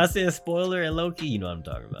 If I say a spoiler and Loki, you know what I'm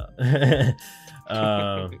talking about.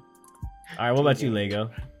 All right, what about you, Lego?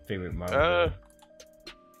 Favorite Marvel?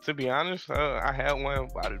 To be honest, I had one,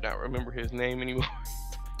 but I do not remember his name anymore.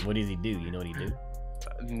 What does he do? You know what he do?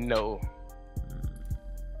 No.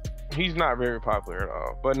 He's not very popular at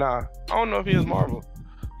all. But nah, I don't know if he is Marvel.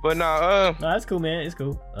 But nah, no, that's cool, man. It's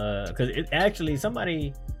cool. Cause it actually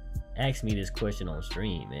somebody asked me this question on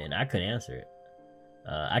stream, and I couldn't answer it.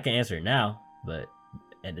 I can answer it now, but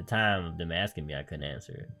at the time of them asking me, I couldn't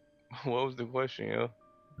answer it. What was the question, yo?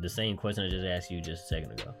 The same question I just asked you just a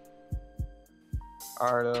second ago.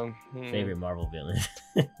 All right, favorite Marvel villain.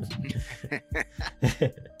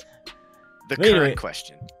 The current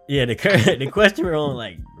question. Yeah, the question we're on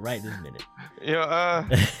like right this minute. Yeah,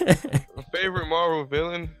 favorite Marvel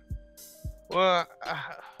villain. Well,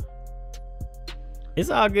 it's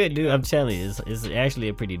all good, dude. I'm telling you, it's actually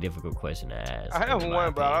a pretty difficult question to ask. I have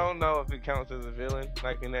one, but I don't know if it counts as a villain,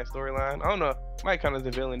 like in that storyline. I don't know. Might count as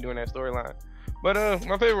a villain during that storyline. But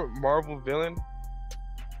my favorite Marvel villain.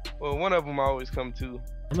 Well, one of them I always come to.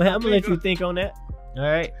 I'm gonna let you think on that. All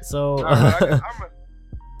right, so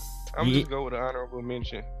I'm just go with an honorable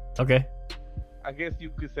mention. Okay. I guess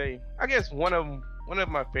you could say. I guess one of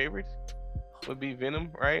my favorites would be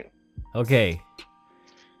Venom, right? Okay.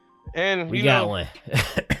 And we got one.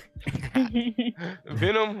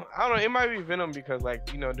 Venom. I don't know. It might be Venom because, like,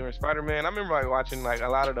 during Spider-Man, I remember like watching like a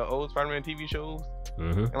lot of the old Spider-Man TV shows,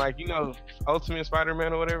 and like Ultimate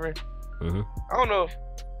Spider-Man or whatever. I don't know if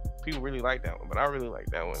people really like that one, but I really like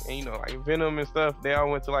that one. And like Venom and stuff, they all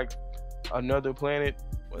went to like another planet.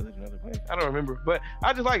 Was it another planet? I don't remember, but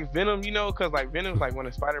I just like Venom, because like Venom's like one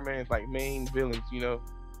of Spider-Man's like main villains,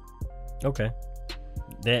 Okay.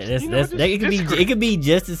 It could be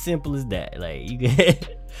just as simple as that. Like you can, it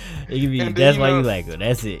could be. That's why you like it.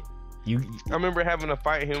 That's it. I remember having to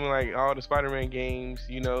fight him in like all the Spider-Man games,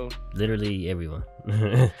 you know. Literally everyone.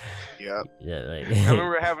 Yep. Yeah, like I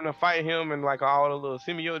remember having to fight him and like all the little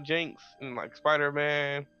symbiote jinx and like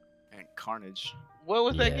Spider-Man. And Carnage. What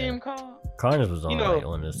was that Yeah. game called? Carnage was on You know- like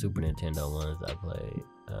one of the Super Nintendo ones I played.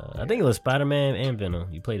 I think it was Spider-Man and Venom.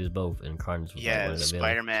 You played as both, and Carnage was like Yeah, one of the villains.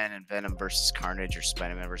 Spider-Man and Venom versus Carnage, or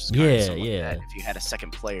Spider-Man versus Yeah, Carnage. something like yeah. that. If you had a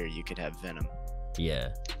second player, you could have Venom.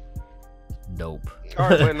 Yeah. Dope. All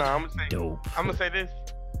right, but no, I'm gonna say Dope. I'm gonna say this.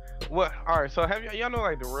 What? All right, so have y'all know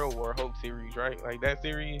like the Real War Hulk series, right? Like that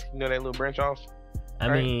series, you know, that little branch off. I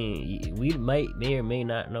right. mean, we may or may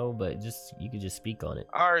not know, but just you could just speak on it.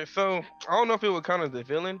 All right, so I don't know if it was kind of the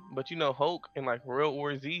villain, but you know, Hulk in like World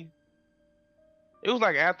War Z. It was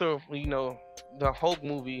like after you know the Hulk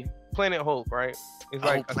movie, Planet Hulk, right? It's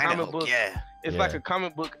like a Planet comic Hulk, book. yeah. It's like a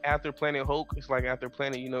comic book after Planet Hulk. It's like after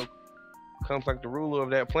Planet, you know, comes like the ruler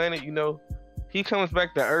of that planet. You know, he comes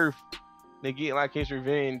back to Earth to get like his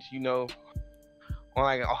revenge. You know, on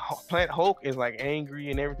like Planet Hulk is like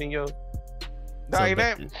angry and everything, yo. So Like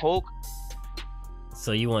that- that Hulk,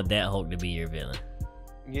 So you want that Hulk to be your villain?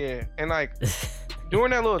 yeah, and like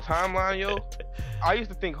during that little timeline, yo, I used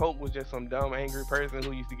to think Hulk was just some dumb, angry person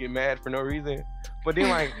who used to get mad for no reason. But then,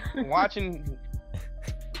 like, watching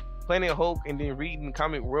Planet Hulk and then reading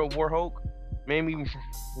comic World War Hulk made me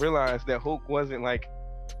realize that Hulk wasn't, like,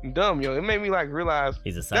 dumb, yo. It made me, like, realize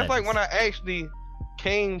He's a that's scientist. like when I actually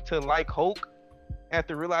came to like Hulk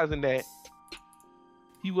after realizing that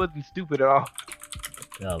he wasn't stupid at all.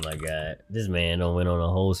 Oh my god, this man don't went on a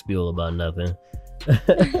whole spiel about nothing.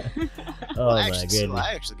 Oh my So goodness.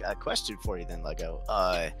 I actually got a question for you then, Lego.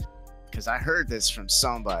 Because I heard this from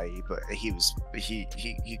somebody, but he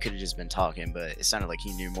could have just been talking, but it sounded like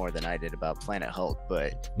he knew more than I did about Planet Hulk.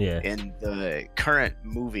 But Yeah. in the current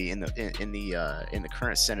movie, in the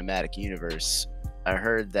current cinematic universe, I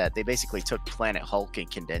heard that they basically took Planet Hulk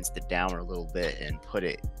and condensed it down a little bit and put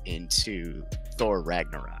it into Thor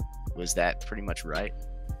Ragnarok. Was that pretty much right?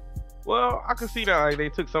 Well, I can see that like they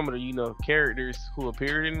took some of the characters who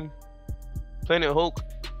appeared in Planet Hulk.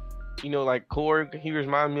 Like Korg. He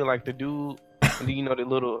reminded me of like the dude, and then, the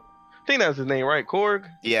little. I think that's his name, right? Korg.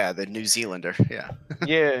 Yeah, the New Zealander. Yeah.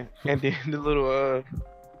 Yeah, and then the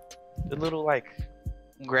little like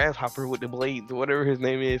grasshopper with the blades or whatever his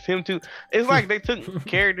name is. Him too. It's like they took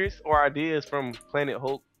characters or ideas from Planet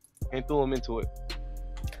Hulk and threw them into it.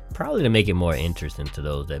 Probably to make it more interesting to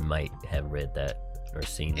those that might have read that or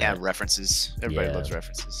seen Yeah, that. references. Everybody Yeah. loves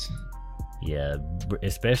references. Yeah,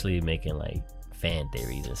 especially making like fan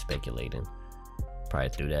theories and speculating. Probably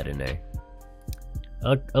threw that in there.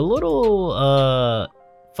 A little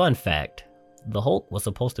fun fact: the Hulk was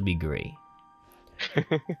supposed to be gray.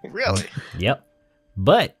 Really? Yep,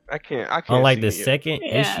 but I can't. unlike see the it yet. second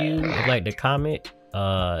Yeah. issue of like the comic,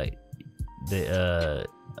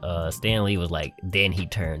 Stan Lee was like, then he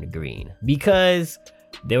turned green because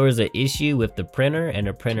there was an issue with the printer and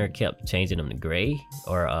the printer kept changing them to gray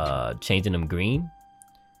or changing them green.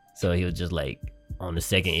 So he was just like, on the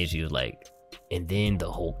second issue, he was like, and then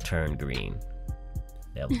the Hulk turned green.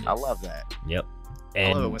 That was I love that. yep. I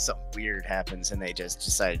love it And when something weird happens and they just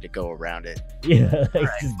decided to go around it. yeah, like, All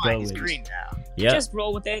right, just fine, go he's with it. green now. Yep. Just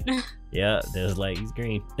roll with it. Yeah, there's like he's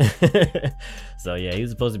green. So yeah, he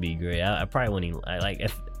was supposed to be gray. I probably wouldn't.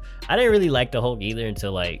 I didn't really like the Hulk either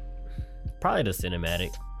until like probably the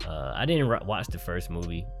cinematic. I didn't watch the first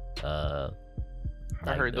movie. I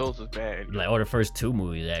heard those was bad. Like or the first two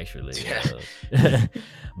movies actually. Yeah.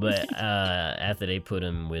 But after they put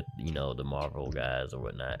him with the Marvel guys or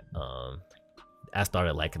whatnot, I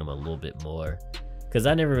started liking him a little bit more because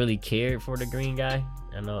I never really cared for the green guy.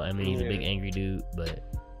 I mean he's a big Yeah. angry dude, but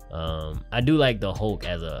I do like the Hulk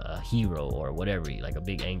as a hero or whatever, like a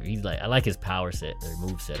big angry. He's like I like his power set or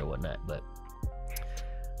move set or whatnot. But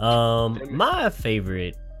my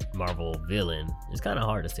favorite Marvel villain, it's kind of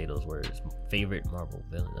hard to say those words. Favorite Marvel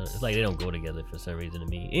villain, it's like they don't go together for some reason to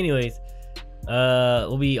me. Anyways,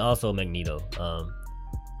 will be also Magneto.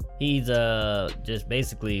 He's just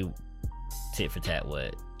basically tit for tat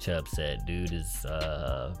what Chubb said. Dude is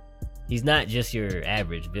he's not just your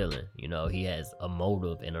average villain. He has a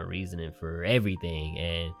motive and a reasoning for everything.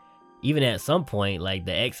 And even at some point, like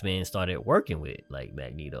the X-Men started working with like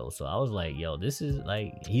Magneto. So I was like, yo, this is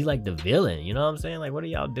like he's like the villain. You know what I'm saying? Like, what are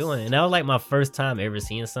y'all doing? And that was like my first time ever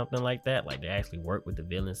seeing something like that. Like they actually work with the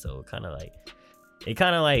villain. So it kind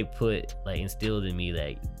of like put like instilled in me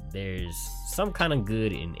that there's some kind of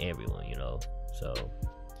good in everyone. So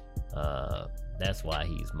that's why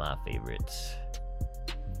he's my favorite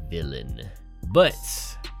villain. But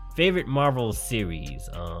favorite Marvel series,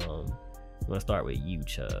 I'm gonna start with you,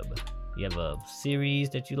 Chubb. You have a series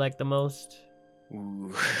that you like the most?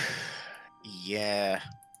 Ooh, yeah.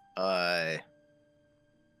 I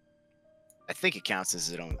think it counts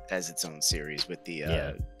as its own series with the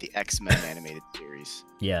X-Men animated series.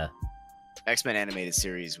 Yeah. X-Men animated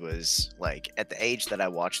series was like, at the age that I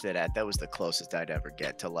watched it at, that was the closest I'd ever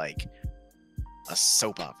get to like a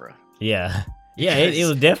soap opera. Yeah. Yeah, it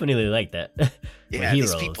was definitely like that. Yeah,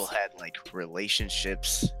 these people had like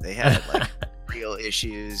relationships. They had like real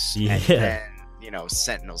issues. Yeah. And then, you know,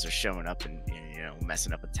 Sentinels are showing up and, you know,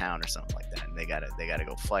 messing up a town or something like that, and they gotta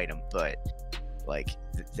go fight them. But like,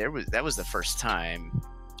 that was the first time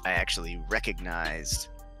I actually recognized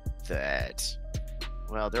that,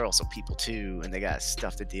 well, they're also people too, and they got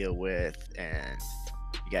stuff to deal with. And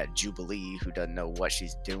you got Jubilee, who doesn't know what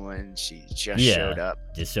she's doing. She just showed up.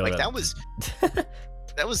 That was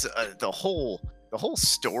the whole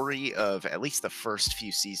story of at least the first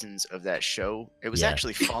few seasons of that show. It was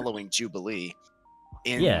actually following Jubilee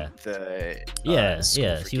in the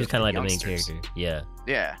she was kind of like the main character. Yeah,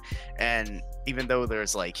 and even though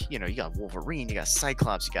there's like, you know, you got Wolverine, you got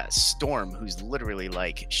Cyclops, you got Storm, who's literally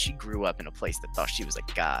like, she grew up in a place that thought she was a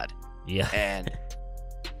god. Yeah. And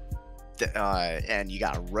you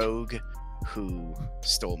got Rogue, who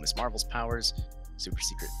stole Miss Marvel's powers. Super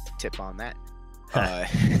secret tip on that.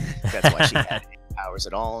 That's why she had any powers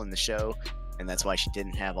at all in the show, and that's why she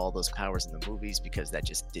didn't have all those powers in the movies, because that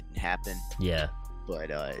just didn't happen. Yeah.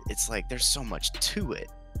 But it's like, there's so much to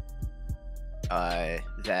it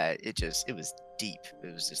that it was deep.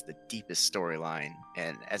 It was just the deepest storyline,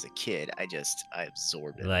 and as a kid, I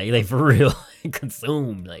absorbed it. Like for real,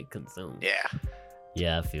 consumed.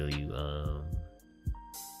 Yeah, I feel you.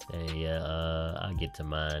 I'll get to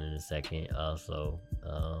mine in a second also.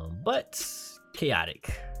 But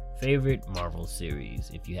chaotic favorite Marvel series,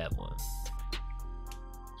 if you have one.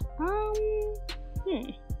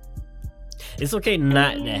 It's okay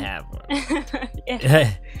not to have one.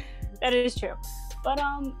 Yeah, that is true. But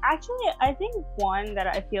actually, I think one that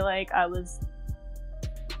I feel like I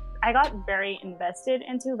got very invested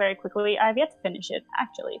into very quickly. I've yet to finish it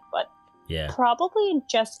actually, but probably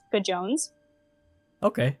Jessica Jones.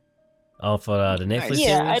 Okay. Oh, for the Netflix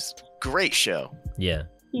series? Great show. Yeah.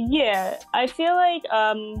 Yeah, I feel like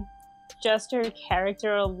just her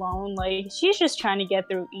character alone, like, she's just trying to get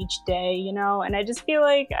through each day, you know, and I just feel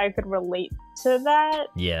like I could relate to that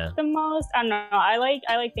the most. I don't know, I like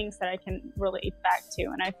things that I can relate back to,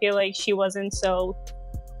 and I feel like she wasn't so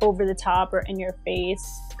over the top or in your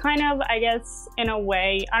face, kind of, I guess, in a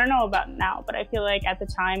way. I don't know about now, but I feel like at the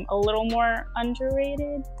time a little more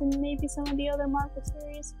underrated than maybe some of the other Marvel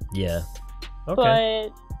series. Yeah. Okay.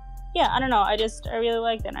 But yeah, I don't know, I really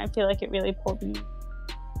liked it, and I feel like it really pulled me.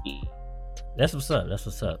 That's what's up.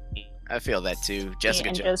 I feel that too.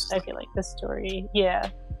 Jessica Jones. I feel like the story,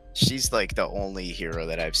 she's like the only hero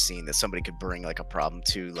that I've seen that somebody could bring like a problem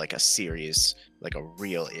to, like a serious, like a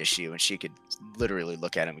real issue, and she could literally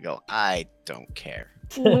look at him and go, I don't care.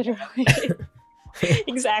 Literally.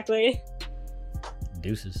 Exactly.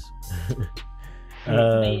 Deuces.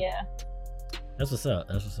 Yeah. That's what's up.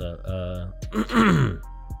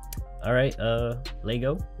 All right,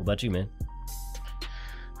 Lego, what about you, man?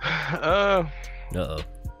 To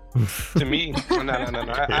me, no.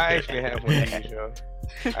 I actually have one of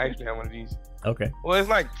these, yo. Okay. Well, it's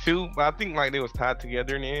like two, but I think like they was tied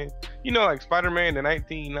together in the end. You know, like Spider-Man, the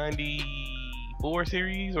 1994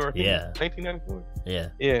 series, or 1994. Yeah.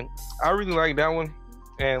 Yeah, I really like that one,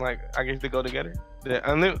 and like I guess they go together.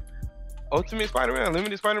 The Ultimate Spider-Man,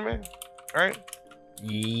 Unlimited Spider-Man, right?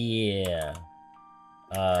 Yeah.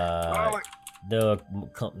 The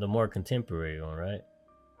more contemporary one, right?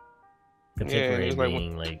 Contemporary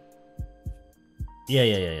being like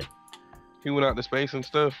yeah. He went out to space and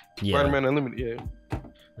stuff. Yeah. Spider-Man Unlimited, yeah.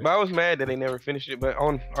 But I was mad that they never finished it. But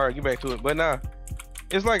alright, get back to it. But nah,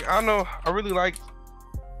 it's like, I don't know, I really liked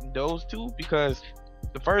those two, because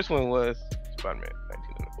the first one was Spider-Man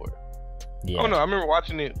 1994. Yeah. Oh no, I remember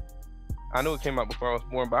watching it. I know it came out before I was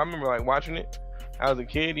born, but I remember like watching it. I was a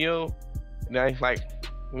kid, yo. And then like,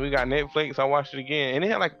 when we got Netflix, I watched it again, and it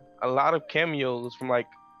had like a lot of cameos from like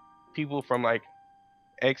people from like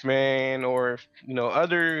X-Men, or you know,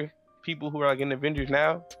 other people who are like in the Avengers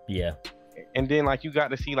now. Yeah. And then like you got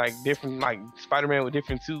to see like different, like Spider-Man with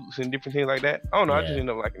different suits and different things like that. I don't know, I just ended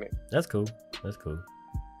up liking it. That's cool.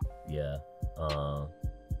 Yeah.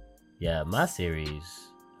 Yeah, my series,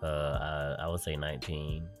 I would say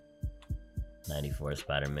 1994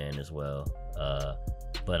 Spider-Man as well.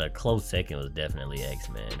 But a close second was definitely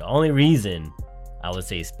X-Men. The only reason I would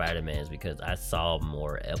say Spider-Man is because I saw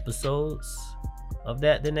more episodes of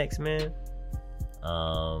that than X-Men.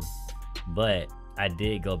 But I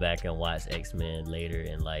did go back and watch X-Men later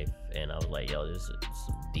in life, and I was like, yo, there's some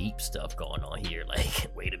deep stuff going on here. Like,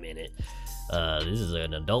 wait a minute, this is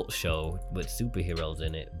an adult show with superheroes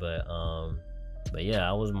in it. But yeah,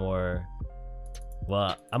 I was more.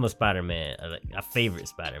 Well, I'm a Spider-Man, a favorite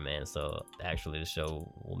Spider-Man, so actually the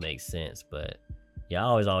show will make sense. But yeah,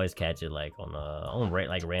 I always catch it like on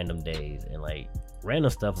like random days, and like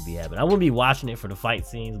random stuff would be happening. I wouldn't be watching it for the fight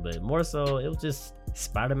scenes, but more so it was just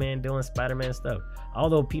Spider-Man doing Spider-Man stuff.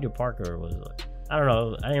 Although Peter Parker was, I don't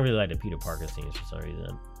know, I didn't really like the Peter Parker scenes for some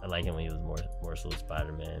reason. I like him when he was more so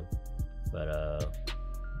Spider-Man. But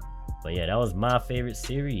yeah, that was my favorite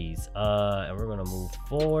series. And we're gonna move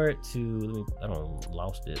forward to,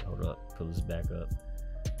 lost it. Hold up, pull this back up.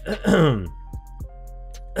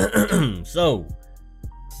 So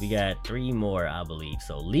we got 3 more, I believe.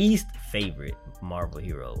 So least favorite Marvel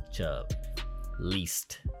hero, Chubb.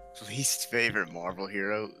 Least favorite Marvel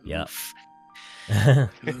hero. Yep. It's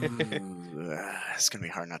gonna be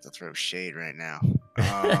hard not to throw shade right now.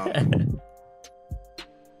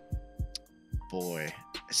 Boy,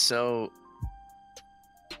 so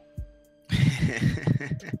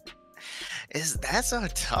that's a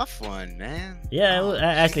tough one, man. Yeah,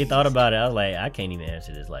 I actually thought about it. I was like, I can't even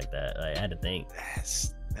answer this like that. Like, I had to think.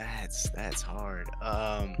 That's hard.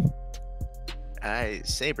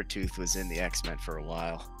 Sabretooth was in the X-Men for a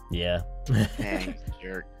while. Yeah. Man,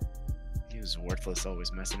 jerk. He was worthless,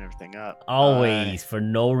 always messing everything up. Always, for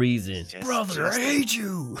no reason. Brother, I hate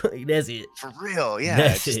you. That's it. For real, yeah.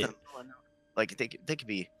 That's it. Like they could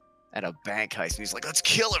be at a bank heist and he's like, let's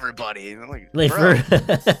kill everybody. And I'm like, bro.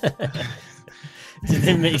 Just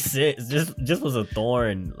didn't make sense. Just was a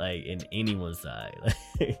thorn like in anyone's side.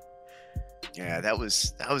 Yeah, that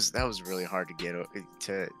was really hard to get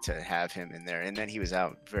to have him in there, and then he was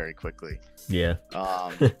out very quickly. Yeah.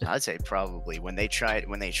 I'd say probably when they tried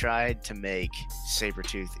to make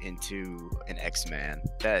Sabretooth into an X-Man,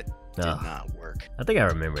 that did not work. I think I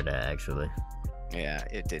remember that actually. Yeah,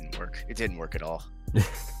 it didn't work. It didn't work at all.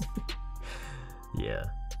 Yeah.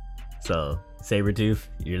 So Sabretooth,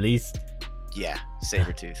 your least? Yeah,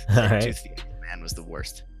 Sabretooth. Sabretooth, the X-Man was the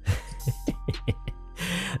worst.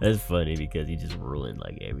 That's funny because he just ruined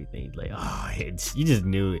like everything. Like, you just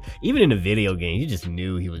knew it. Even in the video game, you just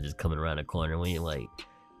knew he was just coming around the corner when you like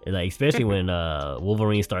especially when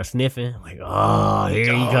Wolverine starts sniffing. I'm like, here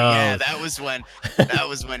he comes. Yeah, that was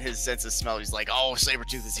when his sense of smell. He's like, oh,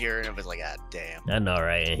 Sabretooth is here, and it was like, ah, damn. I know,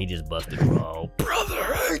 right? And he just busted. Oh, brother,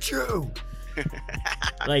 I hate you.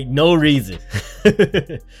 Like no reason.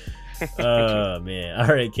 Oh man. All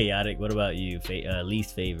right, Chaotic. What about you?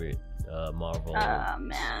 Least favorite Marvel?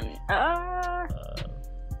 Man.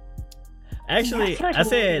 Actually, like I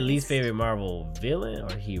said least favorite Marvel villain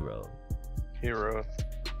or hero. Hero.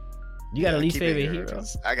 You got a least favorite hero?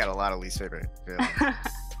 I got a lot of least favorite villains.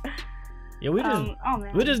 Yeah, we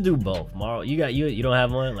just do both. Marvel, you don't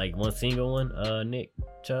have one, like one single one. Nick,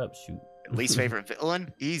 Chubb, shoot. Least favorite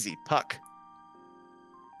villain? Easy. Puck.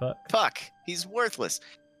 Puck. He's worthless.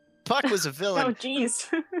 Puck was a villain. Oh, jeez.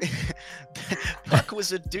 Puck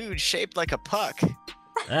was a dude shaped like a puck.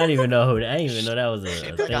 I didn't even know that was a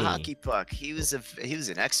shaped like a hockey puck. He was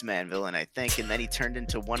an X-Man villain, I think, and then he turned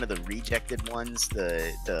into one of the rejected ones,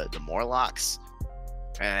 the Morlocks.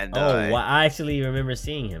 And I actually remember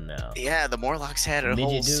seeing him now. Yeah, the Morlocks had a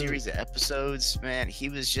whole series of episodes. Man, he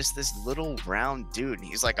was just this little round dude, and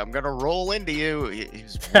he's like, "I'm gonna roll into you." He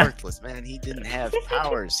was worthless, man. He didn't have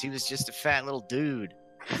powers. He was just a fat little dude.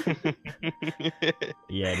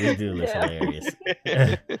 Yeah, this dude looks hilarious.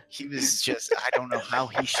 He was just, I don't know how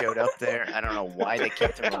he showed up there. I don't know why they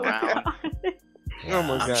kept him around. Oh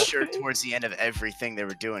my God. I'm sure towards the end of everything they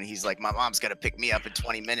were doing, he's like, my mom's gonna pick me up in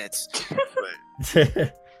 20 minutes.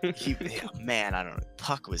 But man, I don't know.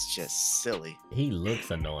 Puck was just silly. He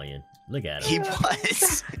looks annoying. Look at him. He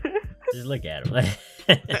was. Just look at him.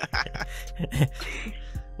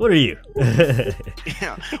 What are you?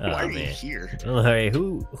 Yeah, why are you here? All right,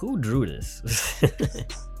 who drew this?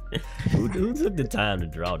 who took the time to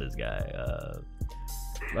draw this guy?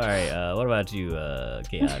 All right, what about you,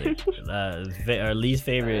 Chaotic? Our least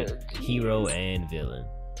favorite hero and villain.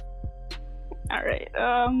 All right.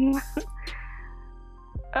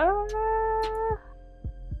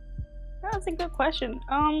 That's a good question.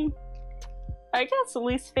 I guess the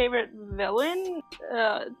least favorite villain,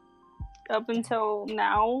 up until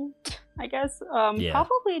now, I guess,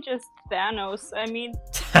 probably just Thanos. I mean,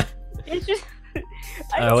 it's just. Wait,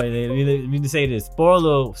 let me say this.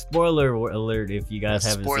 Spoiler alert if you guys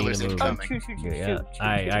haven't seen the movie. True. All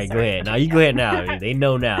right, go ahead. Now you go ahead now. They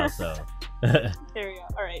know now, so. There you go.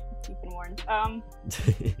 All right, you've been warned.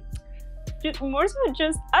 more so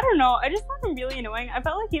just, I don't know, I just found him really annoying. I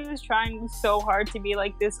felt like he was trying so hard to be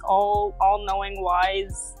like this all-knowing,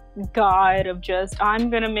 wise god of just, I'm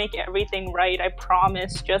gonna make everything right, I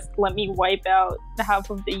promise, just let me wipe out the half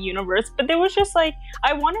of the universe. But there was just like,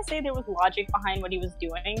 I want to say there was logic behind what he was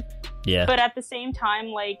doing, Yeah. but at the same time,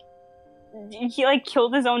 like, he like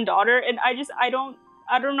killed his own daughter, and I don't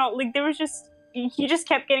know, like, there was just, he just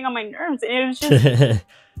kept getting on my nerves, and it was just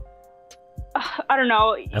I don't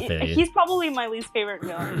know, I feel you. he's probably my least favorite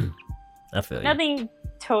villain. I feel you. Nothing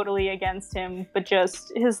totally against him, but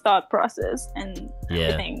just his thought process and Yeah.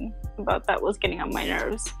 everything about that was getting on my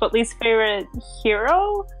nerves. But least favorite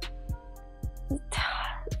hero?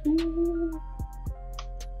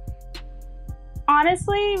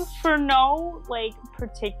 Honestly, for no like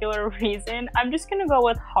particular reason, I'm just gonna go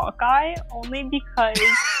with Hawkeye, only because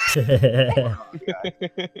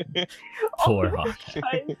Poor only Hawkeye.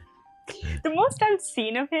 because the most I've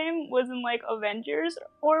seen of him was in like Avengers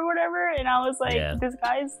or whatever, and I was like, Yeah. this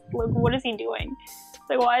guy's like, what is he doing?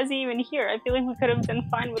 Like, why is he even here? I feel like we could have been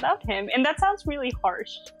fine without him. And that sounds really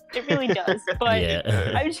harsh. It really does. But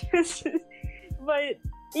Yeah. I just, but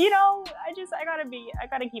you know, I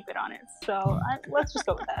gotta keep it honest. So let's just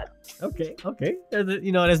go with that. Okay.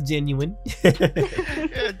 That's genuine.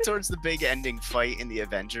 Yeah, towards the big ending fight in the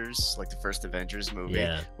Avengers, like the first Avengers movie,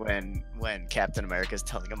 Yeah. when Captain America's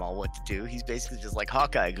telling him all what to do, he's basically just like,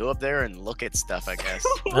 Hawkeye, go up there and look at stuff, I guess.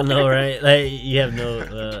 I know, right? Like, you have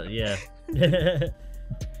no, yeah.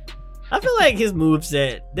 I feel like his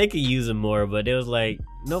moveset, they could use him more, but it was like,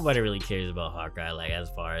 nobody really cares about Hawkeye, like, as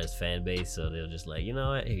far as fan base, so they'll just like, you know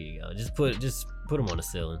what, here you go. Just put him on the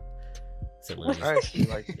ceiling. I actually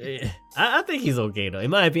like it. I think he's okay, though.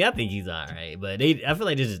 In my opinion, I think he's alright, but I feel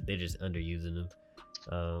like they're just underusing him.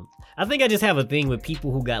 I think I just have a thing with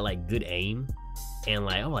people who got, like, good aim, and,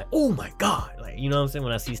 like, I'm like, oh my god, like, you know what I'm saying?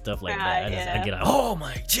 When I see stuff like that, I get like, oh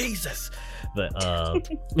my Jesus. But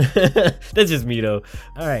that's just me though.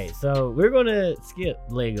 All right, so we're gonna skip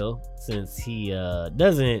Lego since he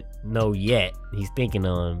doesn't know yet. He's thinking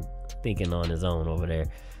on his own over there.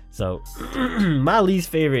 So my least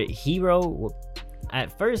favorite hero,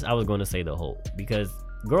 at first I was going to say the Hulk, because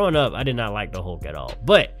growing up I did not like the Hulk at all.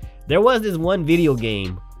 But there was this one video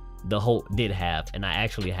game the Hulk did have, and I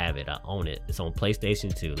actually have it. I own it. It's on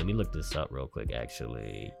PlayStation 2. Let me look this up real quick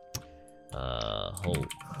actually. Hulk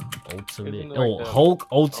Ultimate, Hulk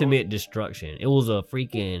Ultimate Destruction. It was a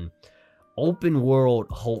freaking open world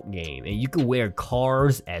Hulk game, and you could wear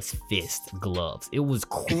cars as fist gloves. It was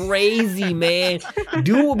crazy, man.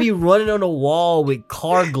 Dude would be running on the wall with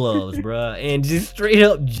car gloves, bruh, and just straight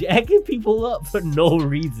up jacking people up for no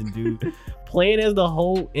reason, dude. Playing as the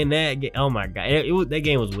Hulk in that game, oh my god, that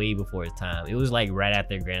game was way before its time. It was like right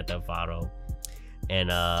after Grand Theft Auto, and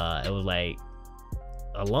it was like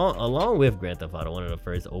along with Grand Theft Auto, one of the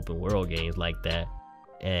first open world games like that.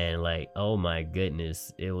 And like, oh my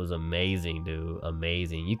goodness, it was amazing, dude.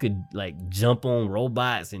 Amazing. You could like jump on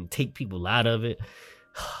robots and take people out of it.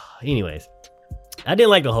 Anyways, I didn't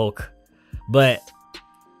like the Hulk, but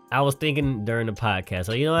I was thinking during the podcast,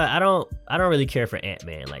 so you know what? I don't really care for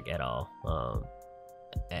Ant-Man like at all.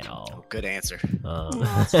 At all. Oh, good answer.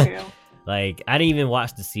 That's true. Like, I didn't even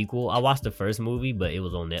watch the sequel. I watched the first movie, but it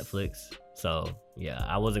was on Netflix. So, yeah,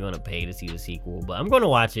 I wasn't going to pay to see the sequel. But I'm going to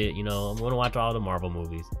watch it, you know. I'm going to watch all the Marvel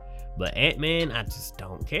movies. But Ant-Man, I just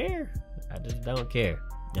don't care. I just don't care.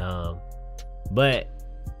 But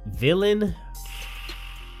villain,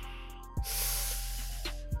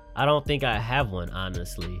 I don't think I have one,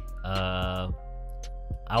 honestly. I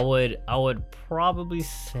would probably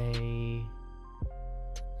say...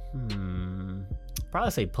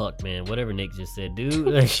 Probably say Puck, man. Whatever Nick just said, dude.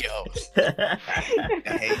 Yo.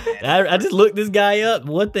 I just looked this guy up.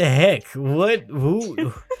 What the heck? What?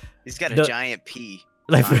 Who? He's got a giant P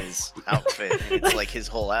on his outfit. And it's like his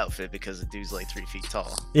whole outfit because the dude's like 3 feet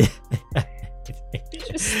tall. I'm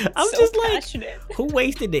so just passionate. Like, who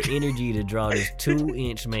wasted the energy to draw this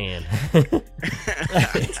 2-inch man?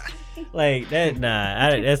 like that?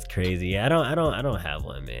 Nah, that's crazy. I don't have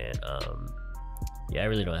one, man. Yeah, I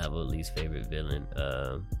really don't have a least favorite villain.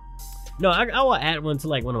 No, I will add one to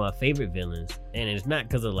like one of my favorite villains, and it's not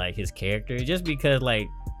because of like his character, just because like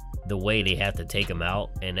the way they have to take him out,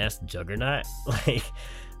 and that's Juggernaut. Like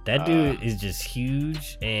that dude is just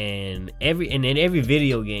huge, and in every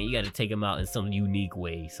video game you got to take him out in some unique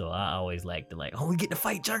way. So I always like to like, oh, we get to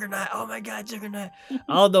fight Juggernaut. Oh my god, Juggernaut.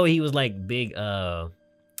 Although he was like big,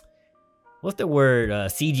 what's the word?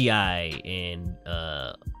 CGI in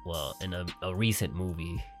in a recent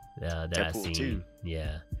movie that I've seen. 2.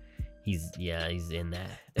 Yeah, He's in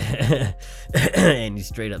that. And he's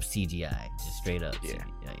straight up CGI, just straight up. Yeah.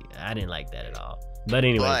 CGI. I didn't like that at all. But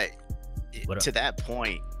anyway, But to that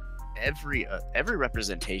point, every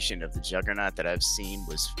representation of the Juggernaut that I've seen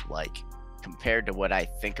was like, compared to what I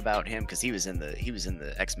think about him, because he was in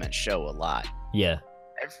the X-Men show a lot. yeah,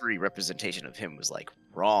 Every representation of him was like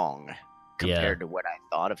wrong compared to what I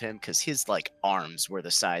thought of him, because his like arms were the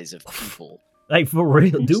size of people like for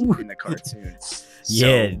real, dude. in the cartoon.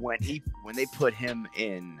 Yeah. So when they put him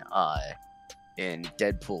in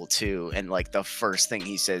Deadpool 2, and like the first thing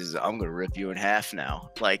he says is, "I'm gonna rip you in half now."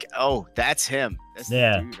 Like, oh, that's him. That's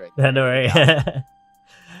Yeah. the dude right there. I know, right?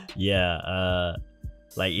 Yeah,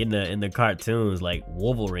 like in the cartoons, like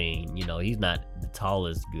Wolverine, you know, he's not the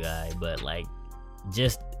tallest guy, but like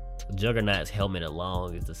just Juggernaut's helmet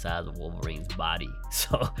alone is the size of Wolverine's body.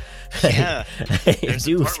 So Yeah. There's a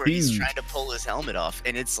dude's part where he's huge. trying to pull his helmet off,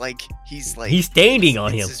 and it's like he's standing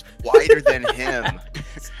on him. It's just wider than him.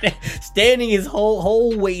 Standing, his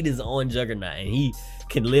whole weight is on Juggernaut, and he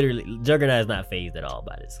can literally, Juggernaut is not phased at all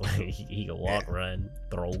by this. Like he can walk, run,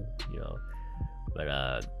 throw, you know.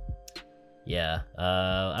 But yeah,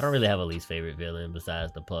 I don't really have a least favorite villain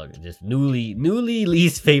besides the Pug. Just newly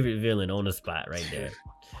least favorite villain on the spot right there.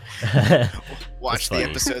 Watch the funny.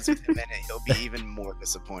 episodes with him in it; he'll be even more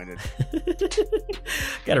disappointed.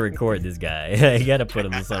 Gotta record this guy. You gotta put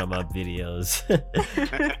him in some of my videos.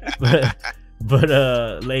 but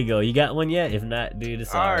Lego, you got one yet? If not, dude,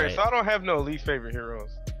 it's All right, right. so I don't have no least favorite heroes.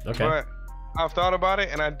 Okay. But I've thought about it,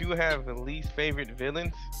 and I do have the least favorite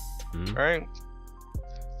villains. Mhm. Right.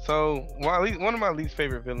 So one of my least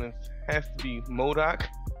favorite villains has to be MODOK.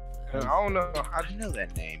 And I don't know. I know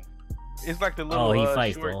that name. It's like the little. Oh, he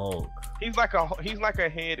fights short, the Hulk. He's like a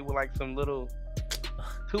head with like some little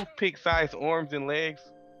toothpick-sized arms and legs.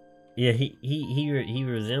 Yeah, he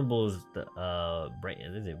resembles the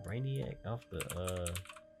is it Brainiac off the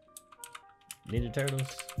Ninja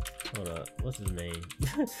Turtles? Hold up, what's his name?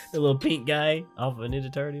 The little pink guy off of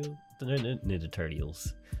Ninja Turtles.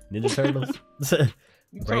 Ninja Turtles.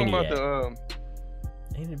 You talking about Brainiac.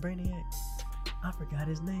 Ain't it Brainiac? I forgot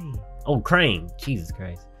his name. Oh, Crane. Jesus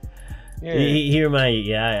Christ. Yeah. He remind you.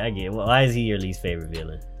 Yeah, I get it. Well, why is he your least favorite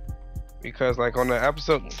villain? Because like on the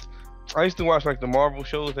episode, I used to watch like the Marvel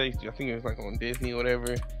shows. I think it was like on Disney or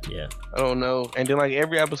whatever. Yeah. I don't know. And then like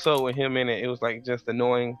every episode with him in it, it was like just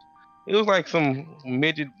annoying. It was like some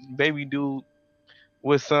midget baby dude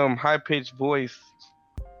with some high pitched voice,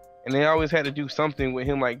 and they always had to do something with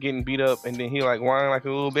him like getting beat up, and then he like whine like a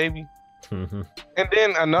little baby. Mhm. And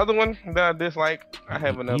then another one that I dislike. I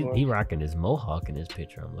have another one. He rocking his mohawk in his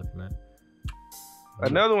picture. I'm looking at.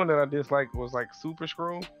 Another one that I dislike was like Super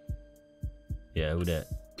Scroll. Yeah, who that?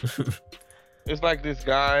 It's like this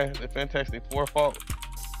guy, the Fantastic Four fault.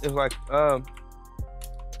 It's like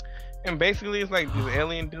and basically it's like this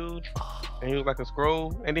alien dude, and he was like a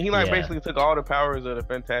scroll, and then he like Yeah. basically took all the powers of the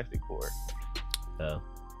Fantastic Four. Oh,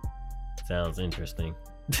 sounds interesting.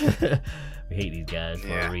 We hate these guys for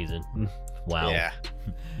Yeah. a reason. Wow. Yeah.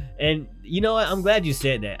 And you know what? I'm glad you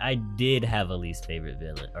said that. I did have a least favorite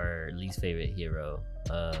villain or least favorite hero.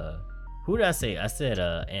 Who did I say? I said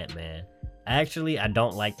Ant-Man. Actually, I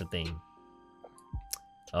don't like the Thing.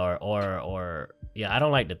 Or yeah, I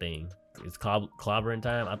don't like the Thing. It's clobbering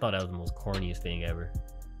time. I thought that was the most corniest thing ever.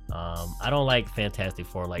 I don't like Fantastic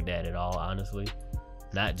Four like that at all, honestly.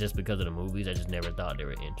 Not just because of the movies. I just never thought they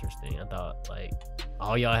were interesting. I thought like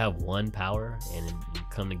all y'all have one power and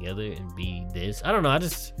come together and be this. I don't know. I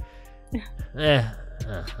just I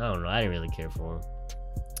don't know. I didn't really care for him.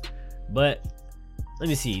 But let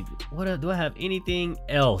me see. Do I have anything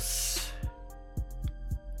else?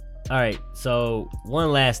 All right. So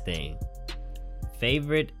one last thing.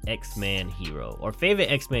 Favorite X-Men hero or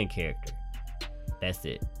favorite X-Men character. That's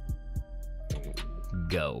it.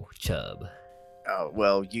 Go, Chubb. Oh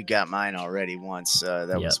well, you got mine already once.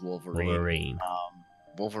 That was Wolverine. Wolverine.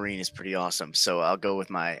 Wolverine is pretty awesome. So I'll go with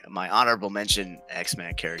my honorable mention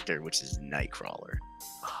X-Men character, which is Nightcrawler.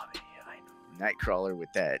 Oh man, I know. Nightcrawler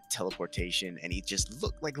with that teleportation, and he just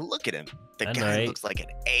look at him. The I know, guy right? looks like an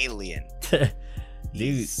alien. Dude,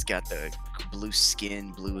 He's got the blue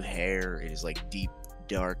skin, blue hair. It is like deep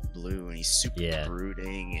dark blue, and he's super Yeah.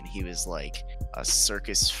 brooding. And he was like a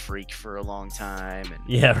circus freak for a long time. And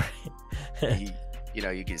yeah, right. he,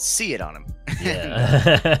 you could see it on him.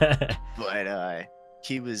 Yeah. But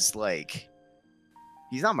he was like,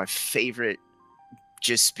 he's not my favorite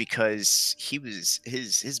just because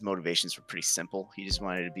his motivations were pretty simple. He just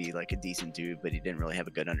wanted to be like a decent dude, but he didn't really have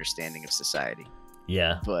a good understanding of society.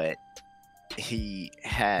 Yeah. But he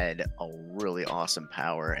had a really awesome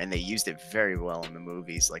power, and they used it very well in the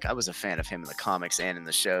movies. Like, I was a fan of him in the comics and in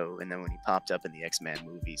the show, and then when he popped up in the X-Men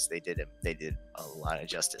movies, they did a lot of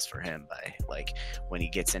justice for him by, like, when he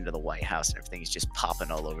gets into the White House and everything, he's just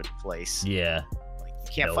popping all over the place. Yeah. Like,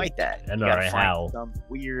 you can't fight that. I You know, gotta right? find How? some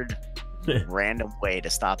weird random way to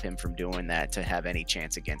stop him from doing that to have any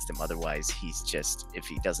chance against him. Otherwise, he's just, if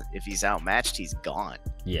he's outmatched, he's gone.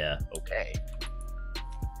 Yeah. Okay.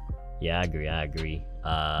 Yeah, I agree.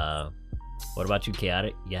 What about you,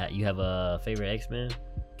 Chaotic? Yeah, you have a favorite X-Men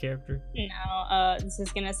character? Now, this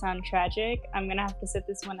is gonna sound tragic. I'm gonna have to sit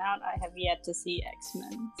this one out. I have yet to see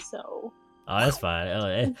X-Men, so Oh, that's fine.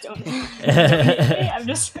 Oh, don't hate me. I'm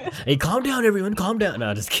just Hey, calm down, everyone. Calm down.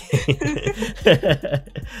 No, just kidding.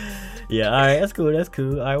 Yeah, all right. That's cool.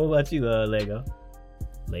 All right, what about you, Lego?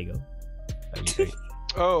 Are you great?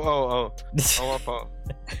 Oh, my fault.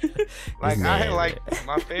 Like, This I had man, like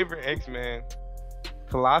my favorite X-Man,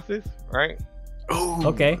 Colossus, right? Ooh,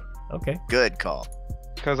 Okay. Good call.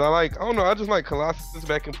 Cause I don't know, I just like Colossus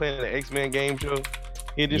back in playing the X-Men game show.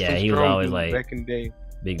 He did Yeah, some he was strong always, dudes like- back in the day.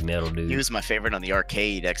 Big metal dude. He was my favorite on the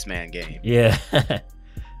arcade X-Men game. Yeah.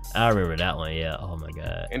 I remember that one. Yeah. Oh my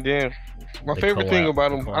god. And then my The favorite thing co-op, about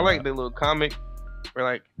the him, I co-op. like the little comic where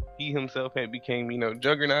like he himself had became,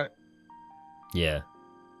 Juggernaut. Yeah.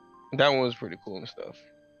 That one was pretty cool and stuff.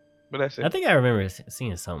 But that's it. I think I remember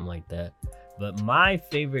seeing something like that. But my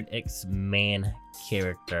favorite X-Man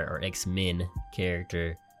character or X-Men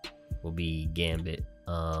character will be Gambit.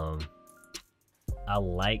 I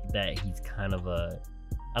like that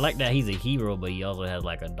he's a hero, but he also has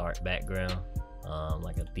like a dark background,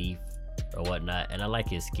 like a thief or whatnot. And I like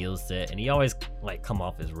his skill set, and he always like come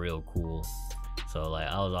off as real cool. So like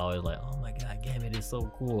I was always like, oh my god, Gambit is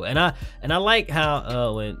so cool. And I like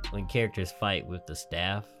how when characters fight with the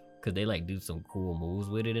staff, because they like do some cool moves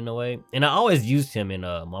with it in a way. And I always used him in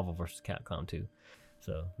Marvel vs. Capcom 2.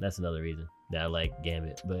 So that's another reason that I like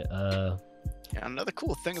Gambit. But Yeah, another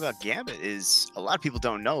cool thing about Gambit is a lot of people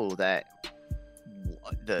don't know that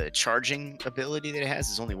the charging ability that it has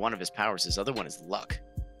is only one of his powers. His other one is luck.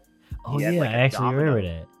 oh He had, yeah, like, I a actually remember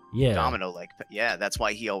that. Yeah. Domino, like, yeah, that's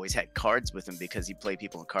why he always had cards with him, because he played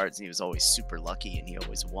people in cards and he was always super lucky and he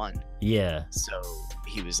always won. Yeah. So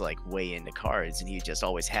he was like way into cards and he just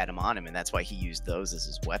always had them on him, and that's why he used those as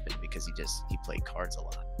his weapon, because he played cards a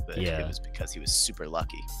lot. But Yeah. it was because he was super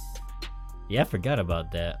lucky. Yeah, I forgot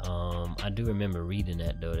about that. I do remember reading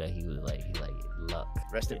that though, that he like luck.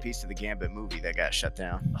 Rest in peace to the Gambit movie that got shut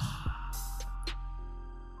down.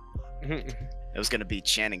 It was gonna be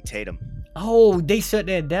Channing Tatum. Oh, they shut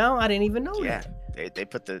that down? I didn't even know Yeah, that. they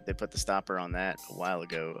put the stopper on that a while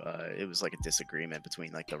ago. It was like a disagreement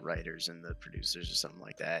between like the writers and the producers or something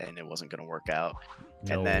like that, and it wasn't gonna work out.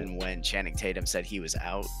 No. And then when Channing Tatum said he was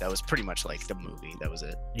out, that was pretty much like the movie. That was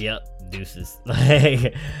it. Yep, deuces.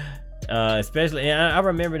 Like, especially, and I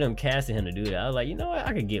remember them casting him to do that. I was like, you know what?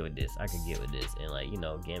 I could get with this. And like,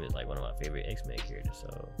 Gambit's like one of my favorite X-Men characters.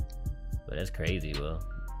 So, but that's crazy. Well,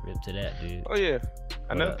 rip to that, dude. Oh yeah.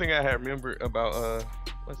 Another up? thing I had remembered about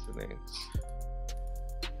what's his name?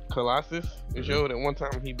 Colossus. It Mhm. showed at one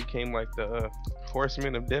time he became like the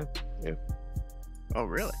Horseman of Death. Oh,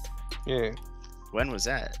 really? Yeah. When was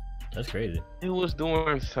that? That's crazy. It was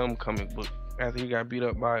doing some comic book after he got beat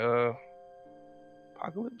up by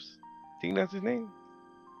Apocalypse. I think that's his name.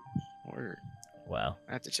 Word. Wow.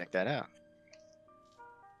 I have to check that out.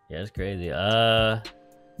 Yeah, that's crazy.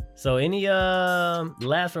 So any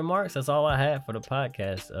last remarks? That's all I had for the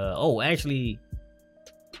podcast. Actually,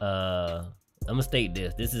 I'm gonna state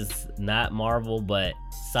this. This is not Marvel, but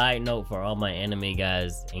side note for all my anime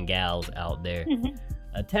guys and gals out there.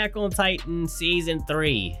 Attack on Titan Season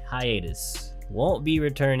 3 hiatus won't be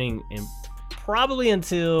returning in probably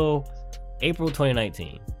until April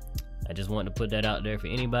 2019. I just wanted to put that out there for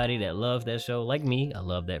anybody that loves that show. Like me, I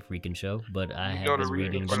love that freaking show, but I You know have the been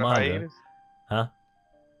reason reading for the the manga. hiatus? Huh?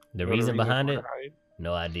 The You know reason behind for it? the hiatus?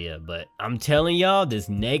 No idea, but I'm telling y'all, this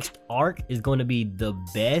next arc is going to be the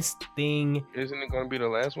best thing. Isn't it gonna be the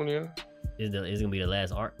last one? Yeah. Is going to be the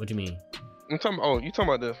last arc? What you mean? I'm talking. Oh, you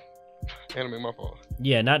talking about the anime? My fault.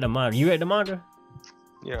 Yeah, not the manga. You read the manga?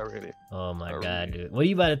 Yeah, I read it. Oh my I god, read it. dude. What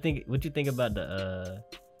you about to think? What you think about the?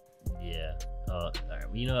 Yeah. All right.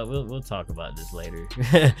 Well, you know what? We'll talk about this later.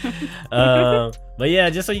 But yeah,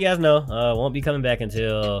 just so you guys know, won't be coming back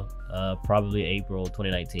until probably April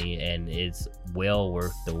 2019, and it's well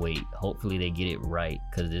worth the wait. Hopefully they get it right,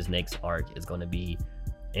 because this next arc is going to be,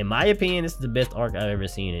 in my opinion, this is the best arc I've ever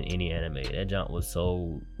seen in any anime. That jump was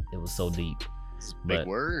so deep. Big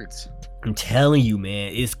words. I'm telling you,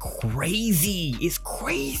 man, it's crazy. It's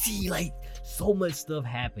crazy. Like, so much stuff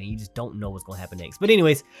happened. You just don't know what's gonna happen next. But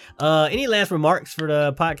anyways, any last remarks for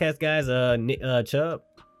the podcast, guys? Chubb,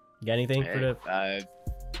 you got anything for the?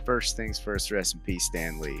 First things first. Rest in peace,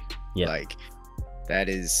 Stan Lee. Yeah. Like, that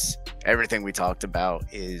is everything we talked about.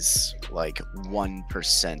 Is like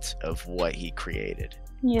 1% of what he created.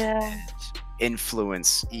 Yeah. He's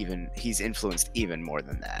influenced even more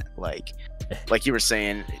than that. Like you were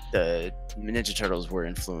saying, the Ninja Turtles were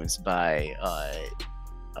influenced by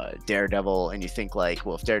Daredevil, and you think like,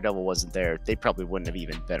 well, if Daredevil wasn't there, they probably wouldn't have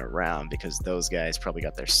even been around, because those guys probably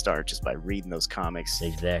got their start just by reading those comics.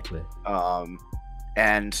 Exactly.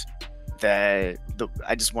 And I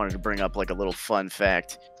just wanted to bring up like a little fun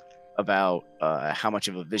fact about how much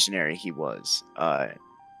of a visionary he was.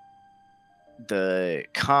 The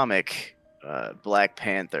comic Black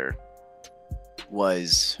Panther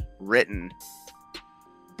was written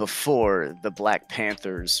before the Black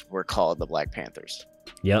Panthers were called the Black Panthers.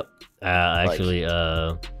 Yep. Actually,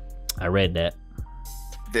 I read that.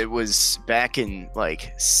 It was back in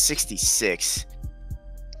like 66.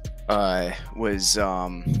 Was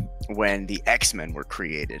when the X-Men were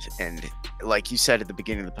created, and like you said at the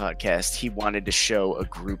beginning of the podcast, he wanted to show a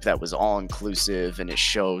group that was all inclusive, and it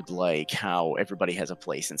showed like how everybody has a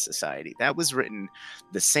place in society. That was written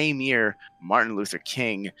the same year Martin Luther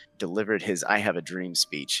King delivered his "I Have a Dream"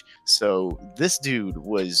 speech. So this dude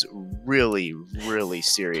was really, really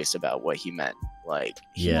serious about what he meant. Like,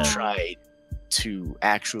 he tried to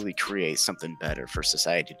actually create something better for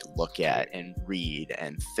society to look at and read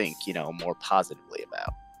and think, more positively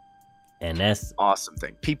about. And that's awesome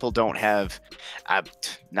thing. People don't have,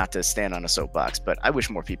 not to stand on a soapbox, but I wish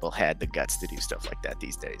more people had the guts to do stuff like that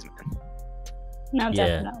these days, man. No,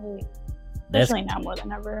 definitely. Especially now more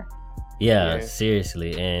than ever. Yeah,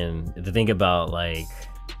 seriously. And to think about like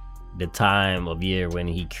the time of year when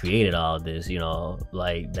he created all this,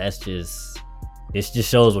 like it just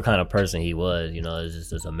shows what kind of person he was.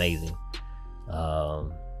 It's amazing.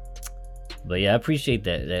 But yeah, I appreciate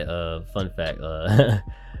that fun fact,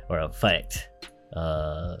 or a fact,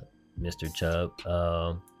 Mr. Chubb.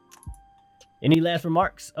 Any last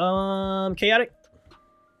remarks, Chaotic?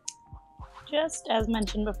 Just as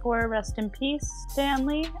mentioned before, rest in peace, Stan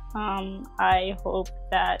Lee. I hope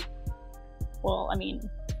that,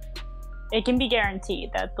 it can be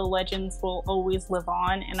guaranteed that the legends will always live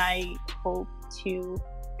on, and I hope to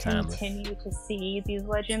continue to see these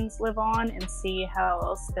legends live on and see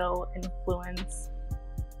how they'll influence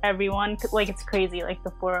everyone. Like, it's crazy, like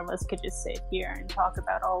the four of us could just sit here and talk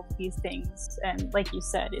about all of these things, and like you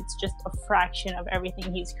said, it's just a fraction of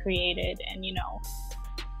everything he's created. And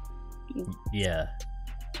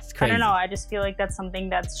it's crazy. I don't know, I just feel like that's something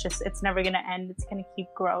that's just, it's never gonna end. It's gonna keep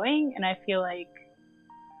growing, and I feel like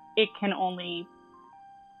it can only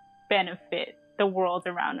benefit the world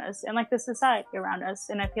around us and like the society around us.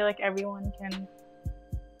 And I feel like everyone can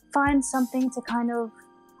find something to kind of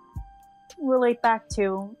relate back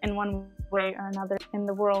to in one way or another in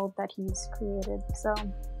the world that he's created. So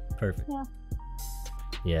perfect.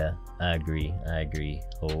 Yeah, I agree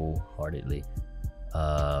wholeheartedly.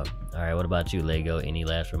 All right, what about you, Lego? Any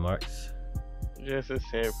last remarks? Just as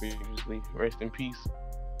said previously, rest in peace.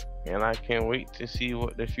 And I can't wait to see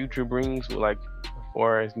what the future brings with, like, as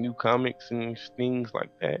far as new comics and things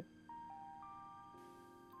like that.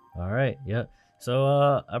 All right, yep. So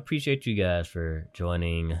I appreciate you guys for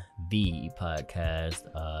joining the podcast.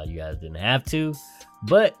 You guys didn't have to,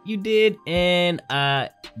 but you did, and I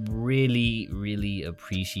really, really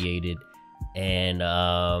appreciate it. And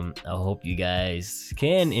I hope you guys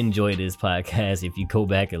can enjoy this podcast if you go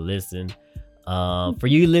back and listen. For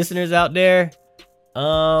you listeners out there,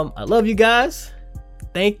 I love you guys.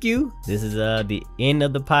 Thank you. This is the end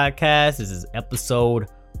of the podcast. This is episode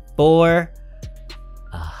 4.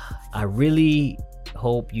 I really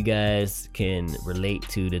hope you guys can relate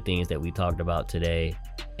to the things that we talked about today,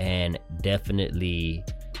 and definitely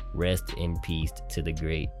rest in peace to the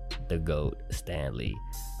great, the GOAT, Stan Lee.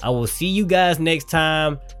 I will see you guys next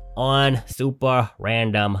time on Super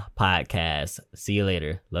Random Podcast. See you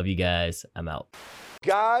later. Love you guys. I'm out.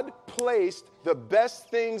 God placed the best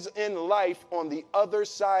things in life on the other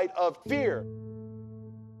side of fear.